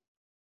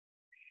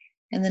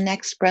 And the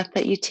next breath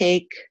that you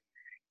take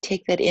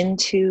that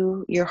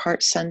into your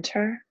heart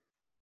center,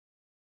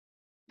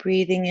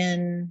 breathing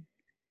in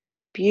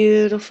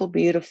beautiful,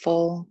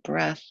 beautiful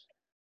breath,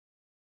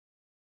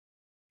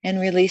 and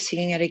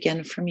releasing it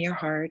again from your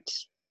heart.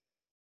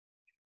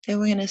 Then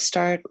we're going to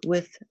start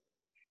with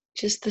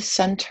just the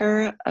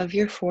center of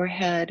your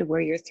forehead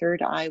where your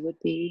third eye would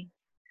be.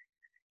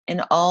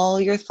 And all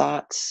your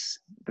thoughts,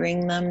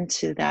 bring them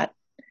to that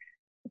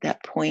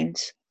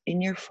point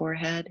in your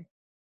forehead.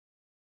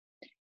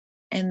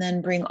 And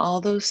then bring all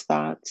those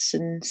thoughts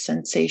and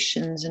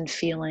sensations and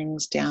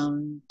feelings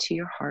down to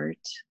your heart.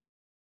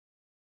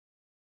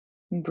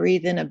 And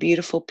breathe in a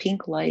beautiful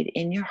pink light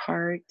in your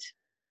heart.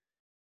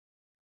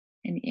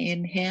 And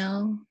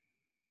inhale.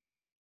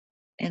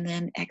 And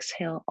then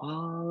exhale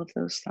all of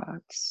those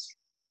thoughts.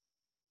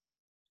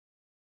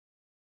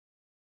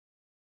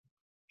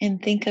 And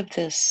think of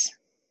this: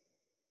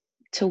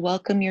 to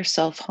welcome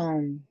yourself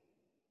home.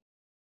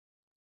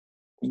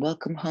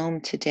 Welcome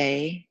home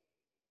today.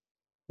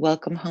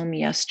 Welcome home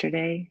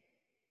yesterday.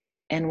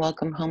 And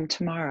welcome home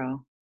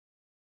tomorrow.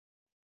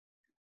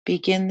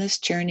 Begin this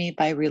journey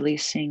by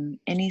releasing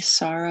any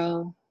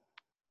sorrow,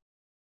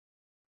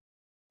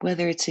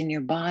 whether it's in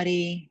your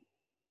body.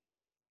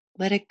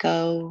 Let it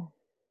go.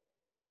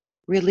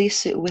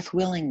 Release it with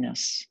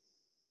willingness.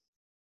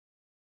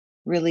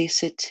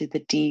 Release it to the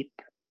deep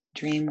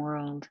dream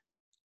world.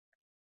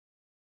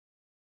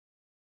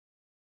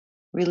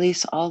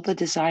 Release all the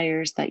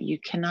desires that you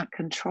cannot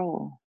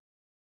control.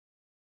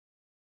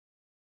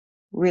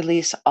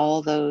 Release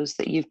all those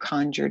that you've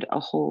conjured a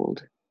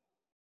hold.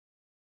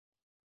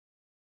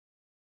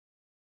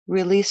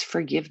 Release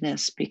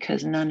forgiveness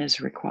because none is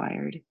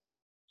required.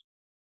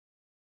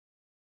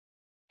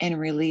 And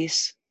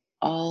release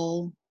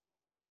all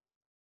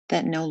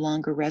that no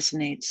longer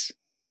resonates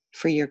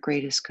for your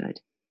greatest good.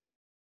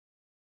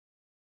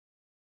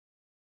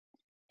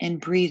 And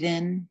breathe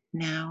in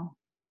now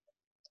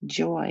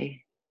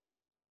joy.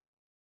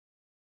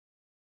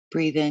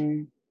 Breathe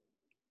in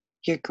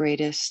your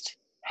greatest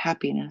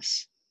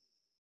happiness,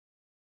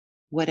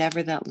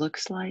 whatever that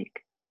looks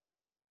like,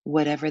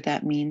 whatever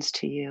that means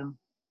to you.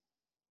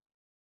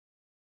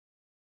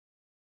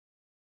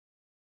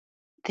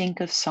 Think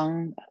of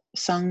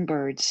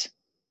songbirds,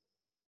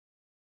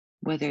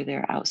 whether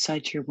they're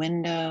outside your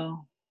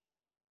window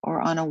or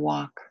on a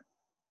walk.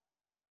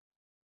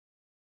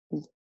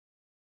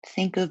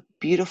 Think of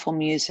beautiful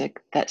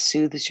music that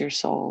soothes your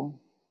soul,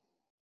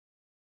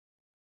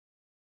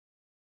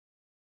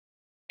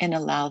 and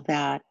allow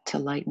that to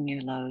lighten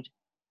your load.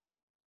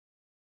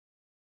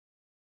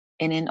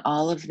 And in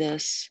all of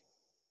this,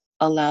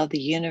 allow the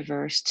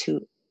universe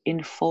to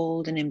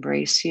enfold and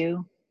embrace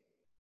you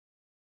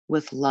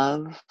with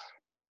love,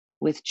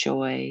 with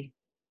joy,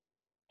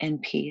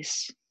 and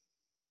peace.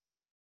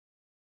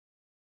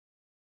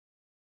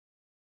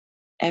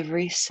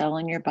 Every cell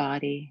in your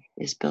body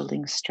is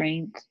building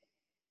strength.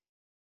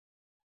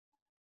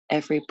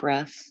 Every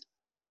breath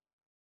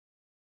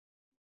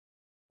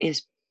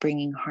is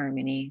bringing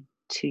harmony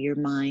to your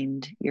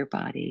mind, your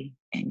body,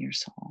 and your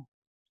soul.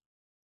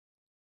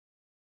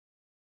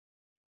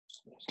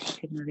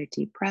 Take another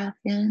deep breath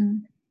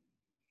in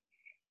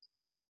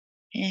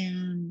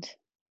and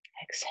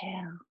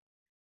exhale.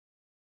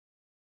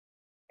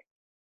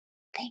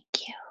 Thank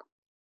you.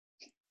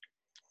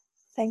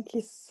 Thank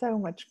you so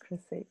much,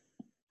 Chrissy.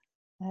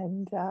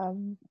 And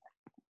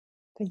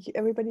thank you,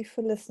 everybody,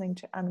 for listening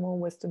to Animal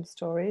Wisdom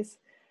Stories.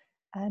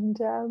 And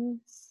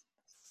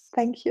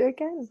thank you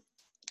again.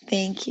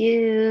 Thank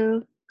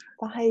you.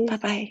 Bye.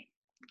 Bye-bye.